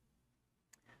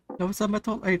 There was a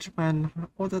middle-aged man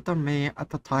older than me at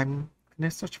the time, and I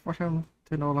searched for him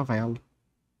to no avail.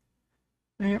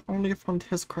 I only found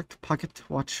his cracked pocket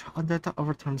watch under the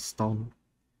overturned stone.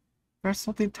 There's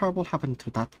something terrible happened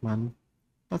to that man.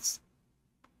 That's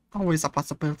always a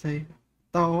possibility,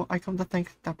 though I come to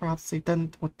think that perhaps he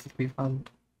didn't want to be found.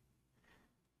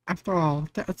 After all,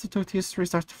 the institute he's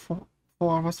researched for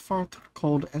was far too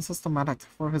cold and systematic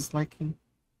for his liking.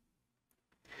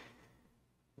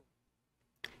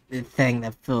 The thing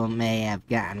the fool may have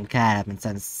gotten caught up in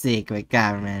some secret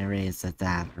government research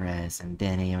operation and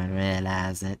didn't even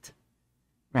realize it.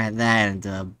 Write that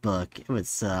into a book, it would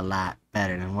sell a lot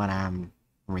better than what I'm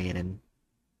reading.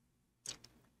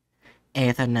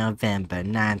 8th of November,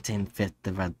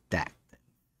 1950 redacted.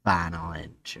 Final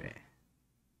entry.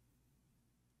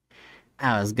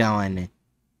 I was going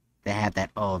to have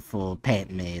that old fool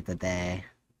paint me today.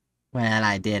 Well,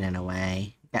 I did in a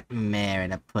way. Got Mary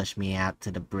to push me out to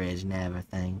the bridge and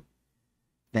everything.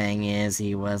 Thing is,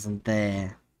 he wasn't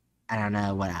there. I don't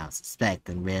know what I was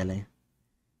expecting, really.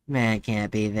 Man can't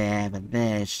be there, but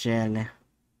there, surely.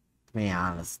 To be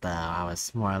honest, though, I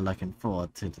was more looking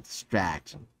forward to the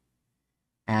distraction.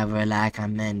 However, like I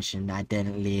mentioned, I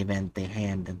didn't leave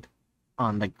empty-handed.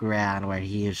 On the ground where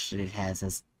he usually has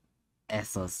his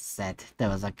easels set, there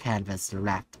was a canvas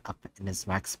wrapped up in his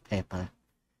wax paper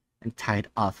and tied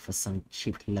off with some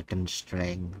cheap-looking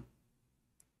string.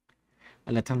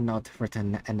 A little note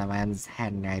written in the man's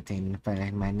handwriting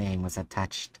wherein my name was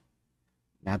attached.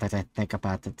 Now that I think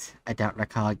about it, I don't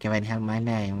recall giving him my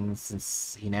name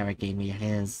since he never gave me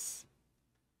his.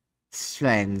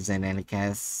 Strange in any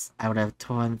case. I would have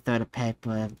torn through the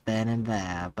paper then and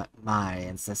there, but Mari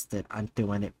insisted on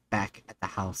doing it back at the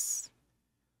house.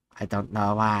 I don't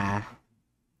know why,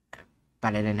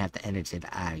 but I didn't have the energy to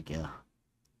argue.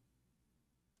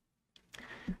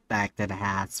 Back to the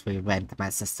house we went. My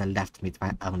sister left me to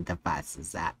my own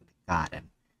devices out in the garden,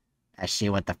 as she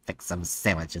went to fix some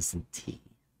sandwiches and tea.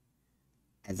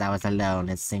 As I was alone,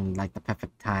 it seemed like the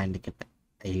perfect time to get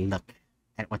a look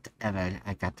at whatever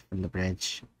I got from the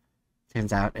bridge.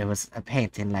 Turns out it was a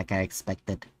painting like I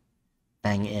expected.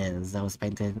 Thing is, it was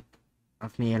painted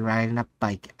of me riding a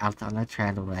bike out on a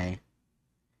trailway. It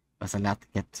was enough to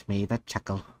get me to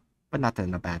chuckle, but not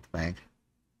in a bad way.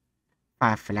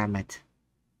 Far from it.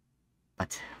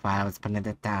 But while I was putting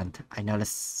it down, I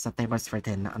noticed something was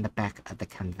written on the back of the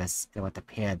canvas in what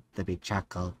appeared to be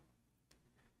charcoal.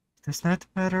 It does not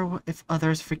matter if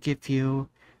others forgive you,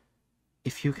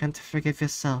 if you can't forgive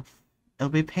yourself.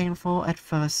 It'll be painful at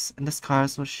first and the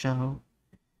scars will show,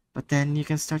 but then you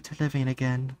can start living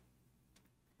again.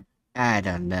 I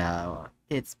don't know.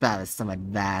 It's probably some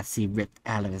advice he ripped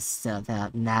out of his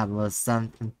self-help novel or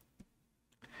something.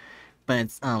 But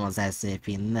it's almost as if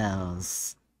he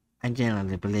knows. I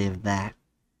genuinely believe that.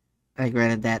 I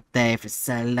regretted that day for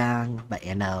so long, but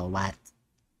you know what?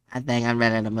 I think I'm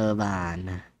ready to move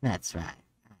on. That's right.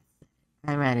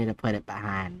 I'm ready to put it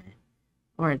behind me.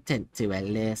 Or attempt to, at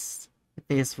least. With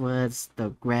these words, the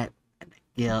regret and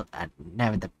the guilt are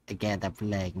never again to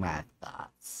plague my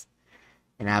thoughts.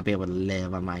 And I'll be able to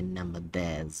live on my numbered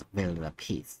days, building a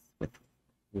peace with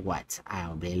what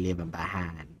I'll be leaving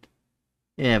behind.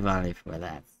 If only for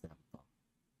that simple.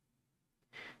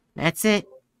 That's it.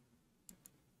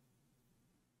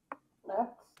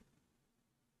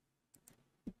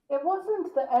 It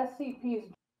wasn't the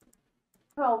SCP's.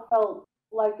 How felt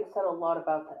like it said a lot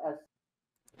about the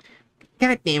SCP.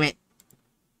 God damn it.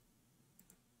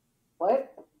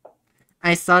 What?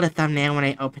 I saw the thumbnail when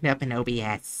I opened up an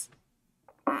OBS.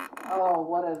 Oh,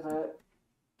 what is it?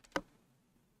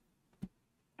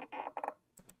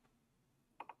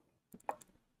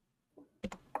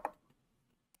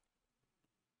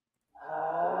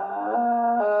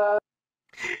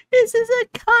 This is a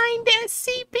kind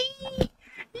SCP.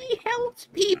 He helps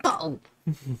people.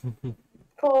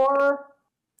 For?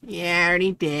 Yeah, I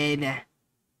already did.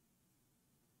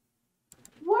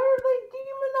 Why are they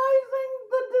demonizing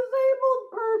the disabled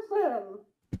person?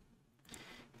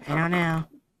 I don't know.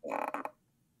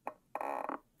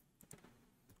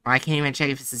 Or I can't even check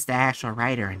if this is the actual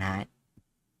writer or not.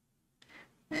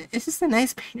 This is a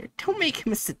nice painter. Don't make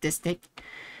him a sadistic.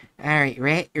 Alright,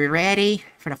 you ready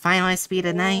for the final SCP of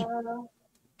the night?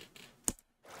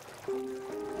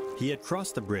 He had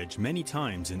crossed the bridge many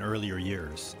times in earlier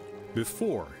years,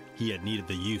 before he had needed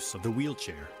the use of the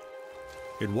wheelchair.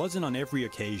 It wasn't on every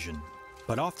occasion,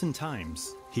 but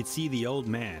oftentimes he'd see the old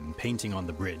man painting on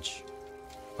the bridge.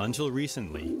 Until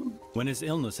recently, when his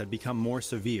illness had become more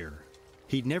severe,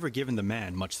 he'd never given the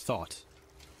man much thought.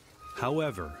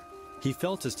 However, he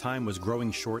felt his time was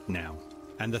growing short now,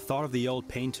 and the thought of the old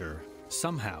painter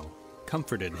somehow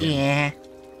comforted him. Yeah.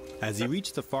 As he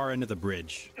reached the far end of the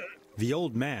bridge, the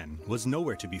old man was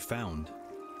nowhere to be found.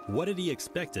 What had he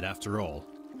expected after all?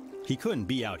 He couldn't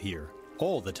be out here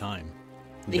all the time.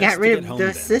 They got rid of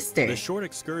the sister. The short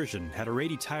excursion had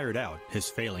already tired out his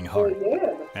failing heart.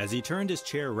 As he turned his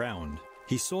chair round,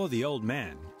 he saw the old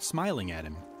man smiling at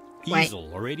him,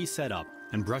 easel already set up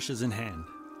and brushes in hand.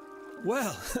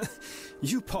 Well,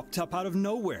 you popped up out of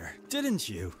nowhere, didn't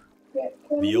you?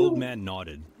 The old man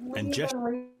nodded and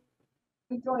gestured.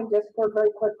 Rejoin Discord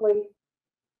very quickly.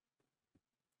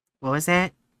 What was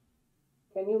that?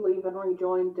 Can you leave and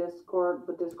rejoin Discord,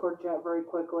 the Discord chat very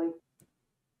quickly?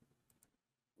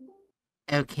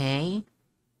 Okay.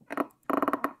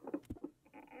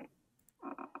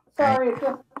 Sorry, it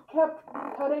just kept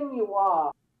cutting you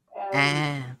off,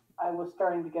 and Ah, I was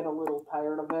starting to get a little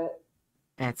tired of it.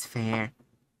 that's fair.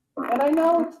 And I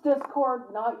know it's Discord,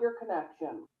 not your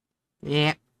connection.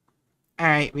 Yep.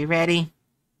 Alright, we ready?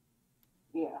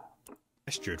 Yeah.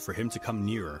 Gestured for him to come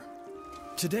nearer.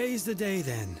 Today's the day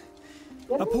then.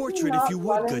 Didn't A portrait, if you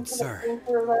would, good sir.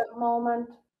 That moment?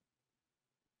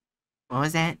 What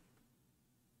was that?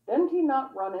 Didn't he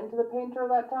not run into the painter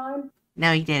that time?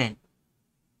 No, he didn't.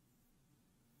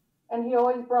 And he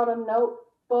always brought a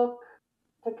notebook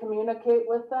to communicate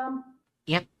with them?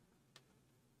 Yep.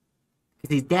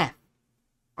 Because he's deaf.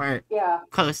 Or yeah,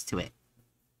 close to it.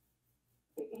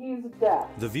 He's deaf.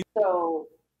 The view. So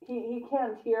He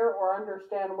can't hear or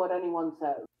understand what anyone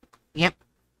says. Yep.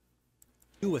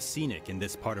 He was scenic in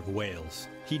this part of Wales.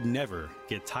 He'd never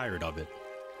get tired of it.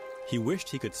 He wished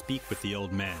he could speak with the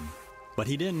old man, but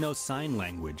he didn't know sign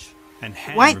language, and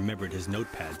Han remembered his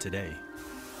notepad today.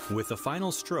 With a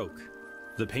final stroke,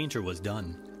 the painter was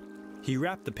done. He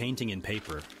wrapped the painting in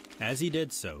paper. As he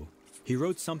did so, he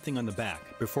wrote something on the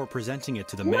back before presenting it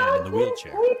to the man in the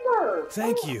wheelchair.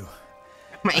 Thank you.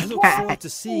 I look forward to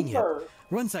seeing it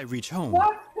once I reach home.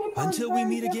 Until we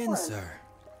meet again, sir.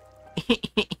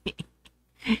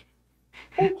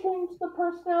 They changed the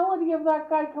personality of that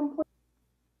guy completely.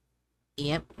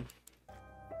 Yep.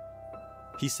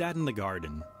 He sat in the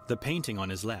garden, the painting on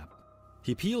his lap.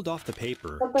 He peeled off the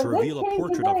paper to reveal a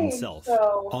portrait of himself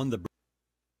on the...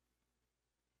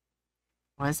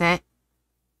 What was that?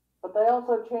 But they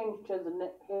also changed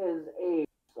his age,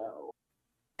 so...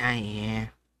 Yeah.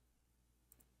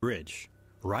 Bridge,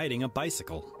 riding a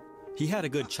bicycle. He had a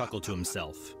good chuckle to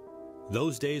himself.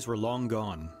 Those days were long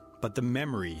gone, but the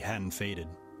memory hadn't faded.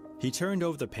 He turned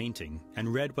over the painting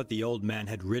and read what the old man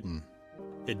had written.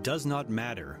 It does not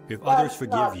matter if others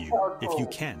forgive you if you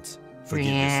can't forgive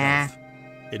yourself.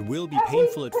 It will be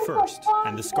painful at first,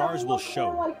 and the scars will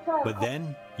show, but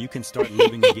then you can start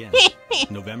living again.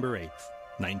 November 8th,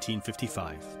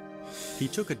 1955. He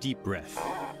took a deep breath.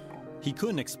 He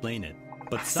couldn't explain it,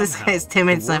 but somehow This is 10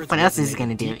 minutes the left. words What else is he resonated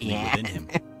gonna do? deeply Yeah. within him.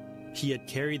 He had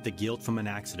carried the guilt from an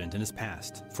accident in his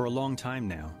past for a long time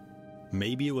now.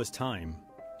 Maybe it was time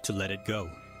to let it go.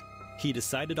 He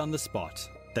decided on the spot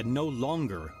that no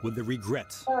longer would the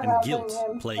regret and guilt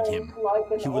plague him.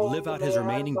 He would live out his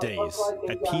remaining days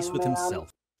at peace with himself.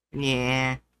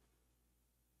 Yeah.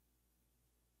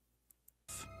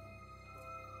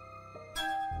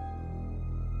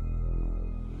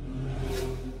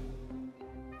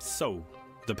 So,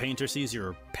 the painter sees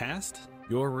your past?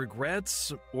 Your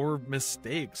regrets or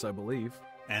mistakes, I believe.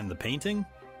 And the painting?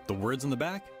 The words on the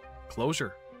back?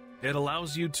 Closure. It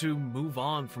allows you to move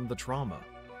on from the trauma.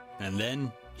 And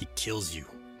then he kills you.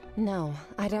 No,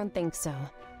 I don't think so.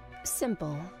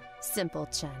 Simple,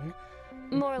 Chen.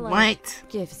 More like What?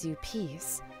 gives you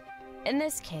peace. In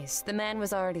this case, the man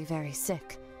was already very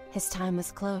sick. His time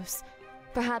was close.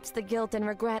 Perhaps the guilt and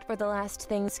regret were the last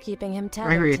things keeping him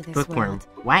tethered to this bookworm. world.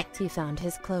 What? He found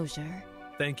his closure.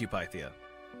 Thank you, Pythia.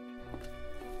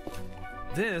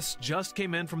 This just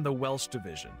came in from the Welsh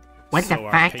division. What So the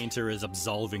our fuck? painter is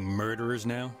absolving murderers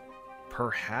now?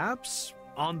 Perhaps?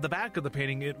 On the back of the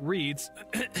painting it reads,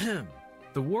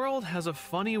 the world has a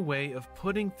funny way of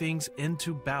putting things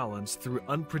into balance through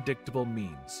unpredictable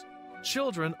means.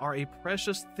 Children are a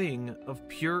precious thing of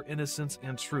pure innocence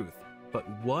and truth, but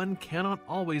one cannot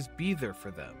always be there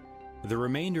for them. The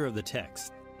remainder of the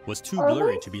text was too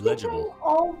blurry to be legible.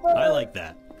 I like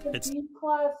that. It's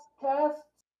B-class tests.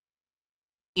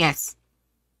 Yes.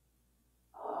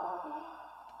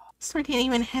 So I didn't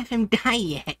even have him die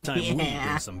yet. time we Yeah.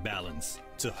 bring some balance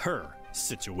to her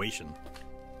situation.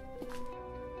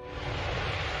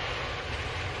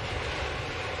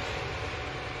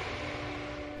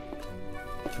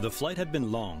 The flight had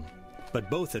been long, but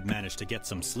both had managed to get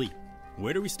some sleep.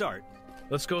 Where do we start?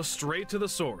 Let's go straight to the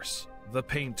source, the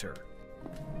painter.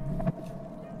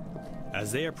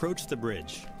 As they approached the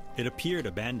bridge, it appeared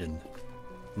abandoned.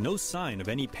 No sign of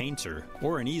any painter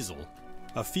or an easel.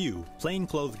 A few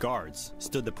plainclothed guards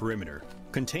stood the perimeter,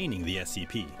 containing the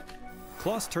SCP.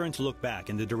 Klaus turned to look back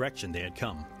in the direction they had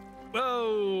come.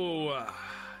 Oh,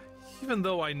 even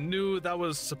though I knew that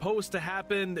was supposed to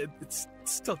happen, it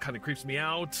still kind of creeps me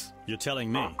out. You're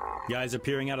telling me guys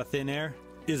appearing out of thin air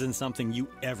isn't something you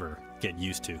ever get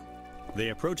used to. They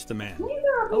approached the man.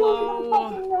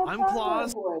 Hello, I'm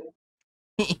Klaus.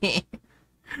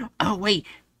 Oh, wait.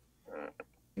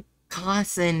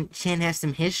 Klaus and Chen have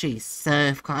some histories, so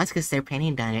if Klaus gets their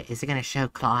painting done, is it gonna show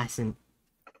Klaus and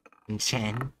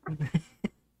Chen?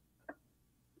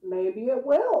 Maybe it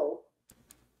will.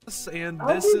 And I'll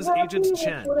this be is happy Agent with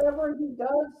Chen. whatever he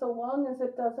does, so long as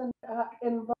it doesn't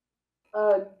involve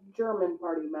a German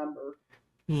party member.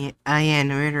 Yeah, oh yeah, and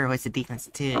the murderer was the defense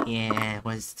too. Yeah, it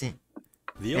was too.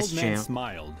 The That's old man true.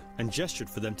 smiled and gestured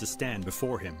for them to stand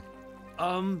before him.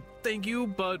 Thank you,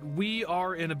 but we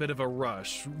are in a bit of a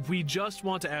rush. We just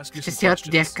want to ask you Just some tell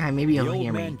the deaf questions. guy, maybe The he'll old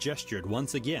hear man me. gestured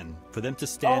once again for them to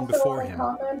stand Also, before I him.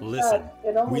 comment Listen, that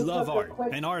it only we love took a art quick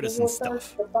and artists Google and search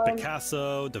stuff. to find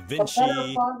Picasso, Da a better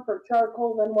Vinci. font for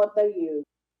charcoal than what they use.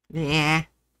 Yeah.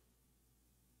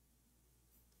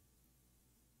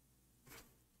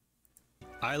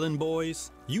 Island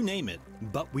Boys, you name it,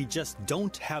 but we just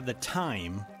don't have the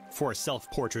time for a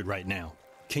self-portrait right now.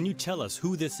 Can you tell us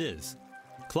who this is?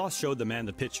 Klaus showed the man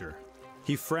the picture.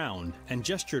 He frowned and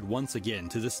gestured once again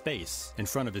to the space in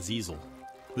front of his easel.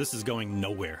 This is going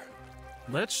nowhere.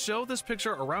 Let's show this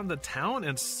picture around the town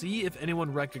and see if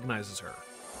anyone recognizes her.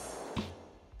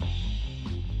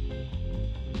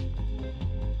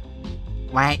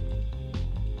 What?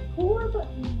 Who are the...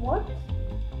 What?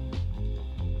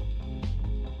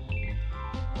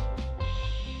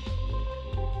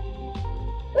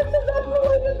 This is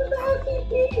unrelated to the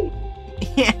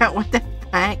SCP! Yeah, what the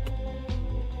fuck?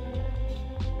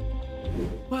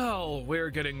 Well, we're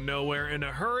getting nowhere in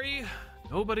a hurry.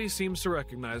 Nobody seems to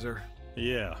recognize her.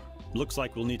 Yeah, looks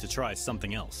like we'll need to try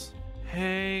something else.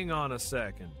 Hang on a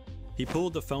second. He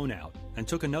pulled the phone out and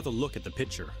took another look at the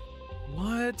picture.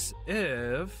 What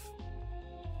if...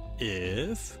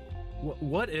 If?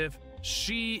 What if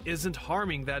she isn't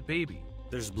harming that baby?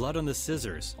 There's blood on the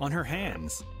scissors, on her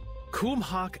hands. Cum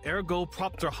hoc ergo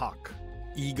propter hoc.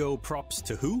 Ego props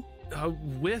to who?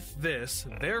 With this,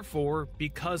 therefore,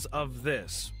 because of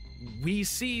this. We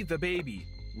see the baby.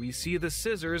 We see the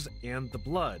scissors and the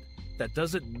blood. That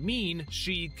doesn't mean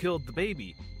she killed the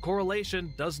baby.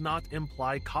 Correlation does not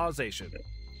imply causation.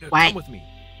 What? Come with me.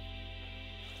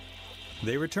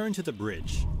 They returned to the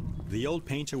bridge. The old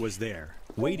painter was there,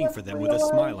 waiting for them with a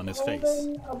smile on his face.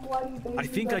 I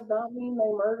think does not mean they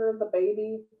murdered the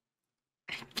baby.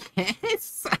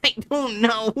 Yes, I don't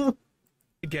know.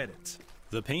 Get it.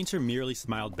 The painter merely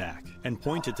smiled back and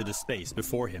pointed to the space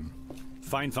before him.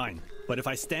 Fine, fine, but if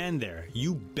I stand there,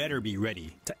 you better be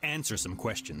ready to answer some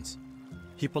questions.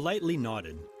 He politely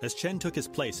nodded as Chen took his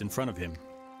place in front of him.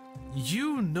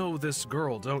 You know this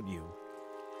girl, don't you?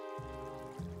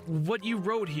 What you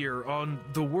wrote here on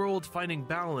the world finding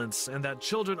balance and that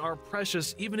children are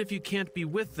precious even if you can't be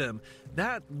with them,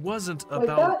 that wasn't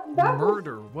about that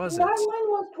murder, was it? That line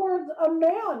was towards a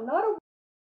man, not a...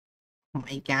 Oh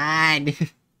my god.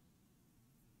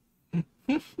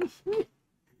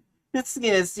 This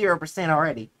is 0%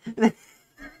 already.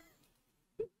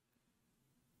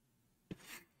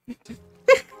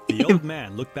 The old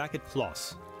man looked back at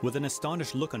Floss with an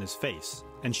astonished look on his face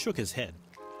and shook his head.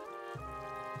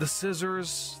 The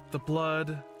scissors, the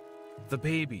blood, the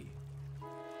baby.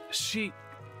 She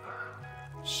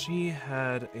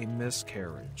had a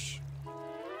miscarriage.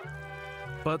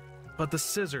 But the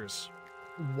scissors.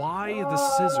 Why the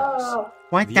scissors?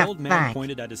 What The the old man fuck?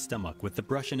 pointed at his stomach with the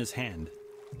brush in his hand.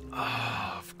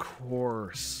 Ah, of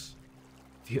course.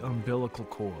 The umbilical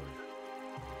cord.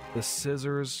 The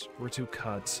scissors were to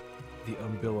cut the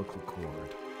umbilical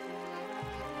cord.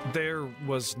 There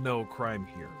was no crime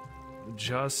here.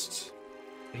 Just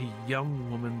a young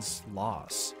woman's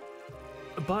loss.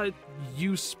 But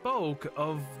you spoke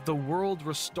of the world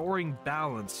restoring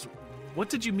balance. What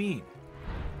did you mean?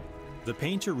 The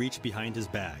painter reached behind his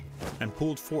bag and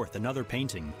pulled forth another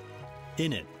painting.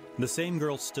 In it, the same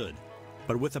girl stood,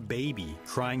 but with a baby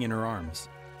crying in her arms.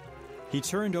 He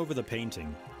turned over the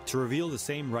painting to reveal the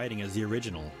same writing as the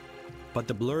original, but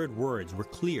the blurred words were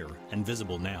clear and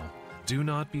visible now. Do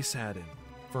not be saddened,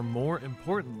 for more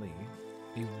importantly,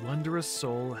 a wondrous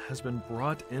soul has been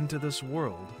brought into this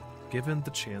world, given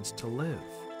the chance to live.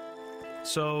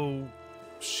 So,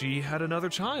 she had another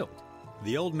child.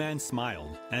 The old man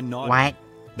smiled and nodded, What?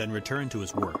 then returned to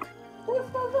his work. This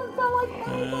doesn't sound like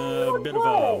A bit of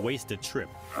a wasted trip,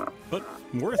 but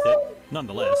worth it,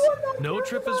 nonetheless. No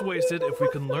trip is wasted if we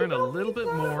can learn a little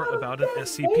bit more about an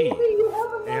SCP.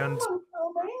 And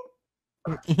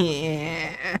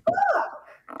Yeah.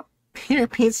 Peter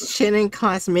paints chin and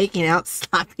cause making out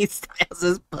sloppy styles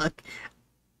as book.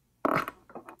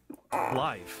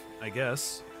 life, I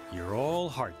guess. You're all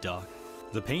heart, Doc.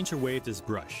 The painter waved his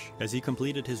brush as he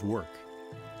completed his work.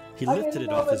 He lifted it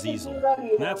off his easel.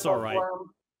 That's all right.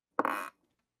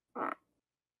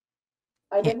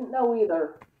 I didn't know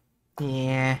either.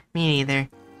 Yeah, me neither.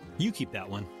 You keep that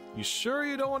one. You sure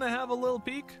you don't want to have a little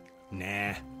peek?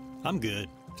 Nah, I'm good.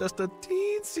 Just a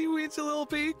teensy-weensy little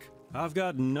peek? I've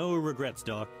got no regrets,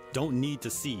 Doc. Don't need to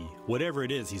see whatever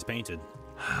it is he's painted.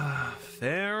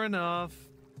 Fair enough.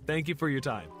 Thank you for your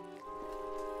time.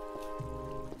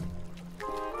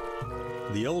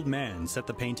 The old man set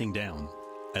the painting down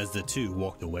as the two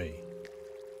walked away.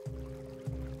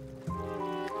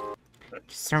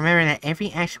 Just remember that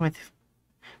every action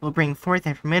will bring forth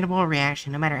a formidable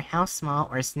reaction, no matter how small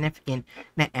or significant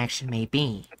that action may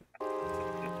be.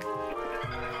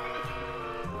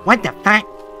 What the fuck?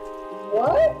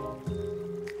 What?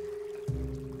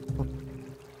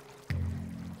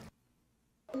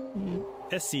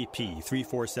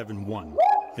 SCP-3471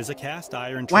 is a cast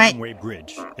iron What? tramway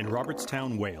bridge in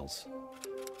Robertstown, Wales.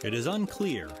 It is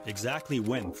unclear exactly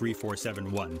when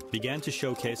 3471 began to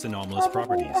showcase anomalous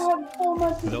properties,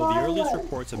 though the earliest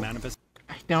reports of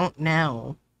don't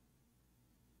know.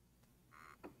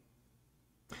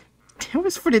 That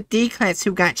was for the D-class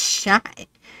who got shot.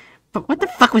 But what the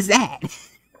fuck was that?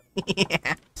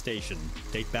 Yeah. Station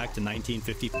date back to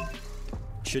 1950.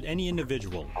 Should any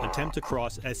individual attempt to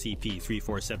cross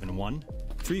SCP-3471,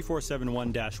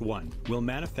 3471-1 will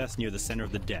manifest near the center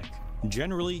of the deck,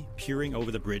 generally peering over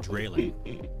the bridge railing.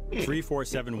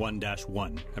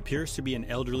 3471-1 appears to be an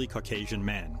elderly Caucasian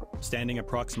man, standing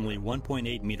approximately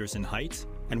 1.8 meters in height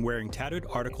and wearing tattered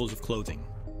articles of clothing.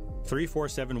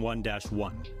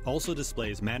 3471-1 also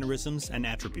displays mannerisms and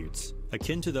attributes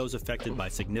akin to those affected by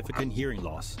significant hearing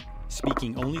loss,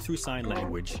 speaking only through sign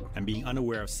language and being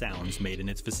unaware of sounds made in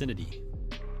its vicinity.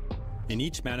 In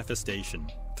each manifestation,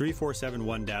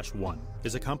 3471-1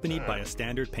 is accompanied by a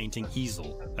standard painting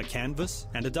easel, a canvas,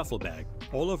 and a duffel bag,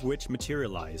 all of which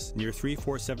materialize near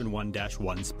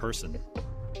 3471-1's person.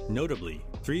 Notably,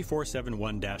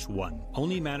 3471-1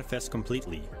 only manifests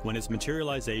completely when its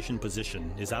materialization position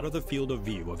is out of the field of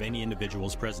view of any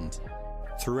individuals present.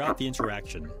 Throughout the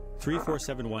interaction,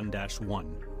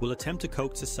 3471-1 will attempt to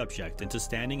coax the subject into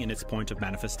standing in its point of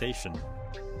manifestation,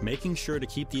 making sure to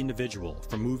keep the individual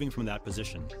from moving from that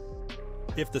position.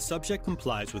 If the subject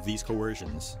complies with these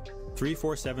coercions,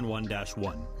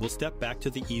 3471-1 will step back to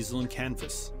the easel and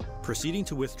canvas, proceeding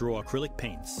to withdraw acrylic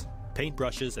paints,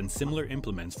 paintbrushes, and similar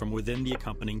implements from within the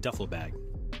accompanying duffel bag.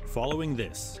 Following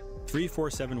this,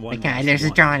 3471-1 Okay, there's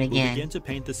a drawing will again. begin to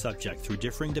paint the subject through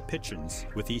differing depictions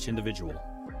with each individual.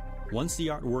 Once the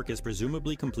artwork is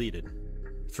presumably completed,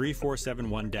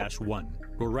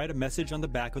 3471-1 will write a message on the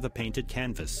back of the painted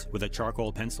canvas with a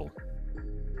charcoal pencil.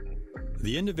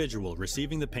 The individual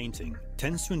receiving the painting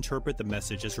tends to interpret the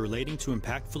message as relating to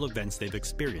impactful events they've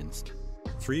experienced.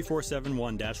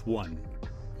 3471-1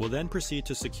 will then proceed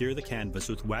to secure the canvas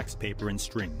with wax paper and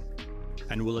string,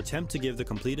 and will attempt to give the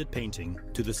completed painting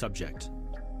to the subject.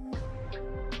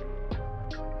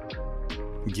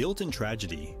 Guilt and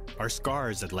tragedy are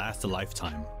scars that last a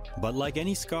lifetime, but like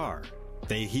any scar,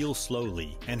 they heal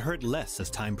slowly and hurt less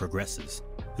as time progresses.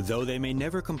 Though they may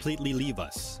never completely leave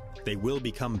us, they will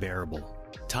become bearable.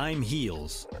 Time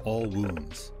heals all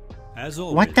wounds. As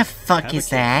always, What the fuck have a is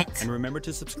care, that? And remember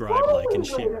to subscribe, like, and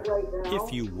share,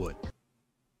 if you would.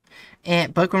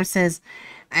 And Bookworm says,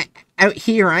 out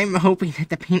here, I'm hoping that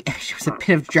the paint shows a bit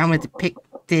of drama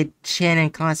depicted Shen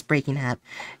and Klaus breaking up.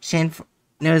 Shen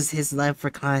knows his love for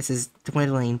Klaus is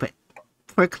dwindling, but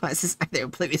poor Klaus is either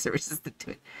oblivious or resistant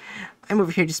to it. I'm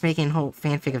over here just making a whole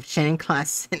fanfic of Shen and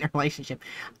Klaus and their relationship.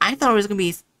 I thought it was going to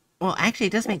be... Well, actually,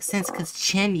 it does make sense, because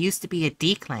Chen used to be a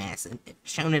D-class, and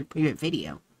shown in a previous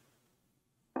video.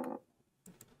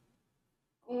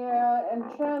 Yeah, and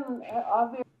Chen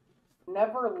obviously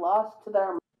never lost to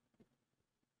their...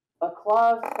 But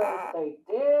Claus says they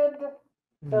did,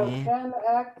 so Yeah. Chen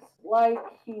acts like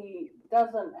he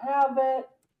doesn't have it.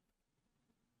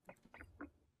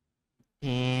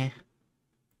 Yeah.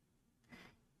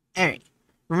 Alright.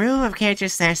 Removal of character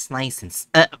 / license.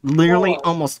 Literally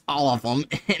almost all of them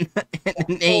in the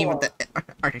name of the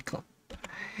article.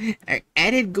 Alright.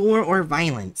 Added gore or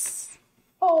violence.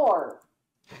 4.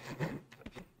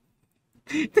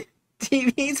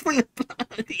 TV's from the bottom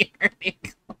of the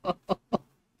article.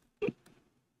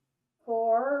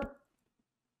 4.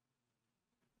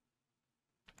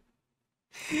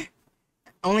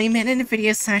 Only men in the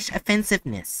video /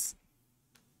 offensiveness.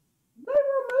 They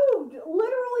removed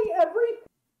literally every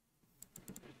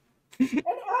and added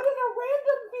a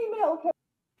random female character.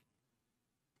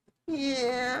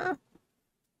 Yeah.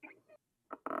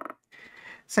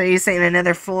 So you're saying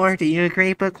another 4? Do you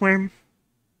agree, Bookworm?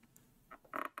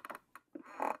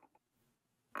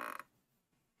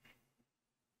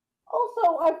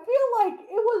 Also, I feel like it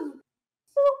was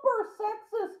super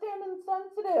sexist and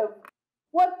insensitive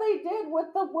what they did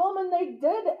with the woman they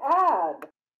did add.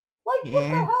 Like, what the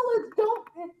Yeah. hell is don't...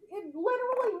 It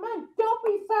literally meant don't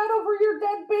be sad over your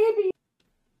dead baby.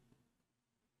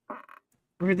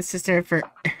 We're the sister for...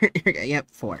 Yep,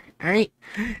 4. Alright.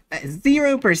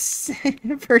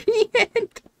 0% for the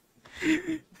end.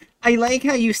 I like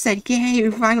how you said, yay,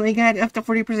 you finally got up to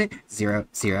 40%. 0,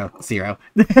 0, 0.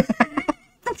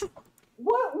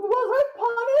 What was I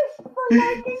punished for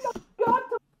liking the god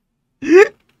to...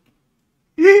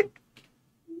 Did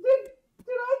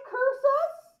I curse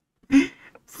us?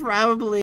 Probably.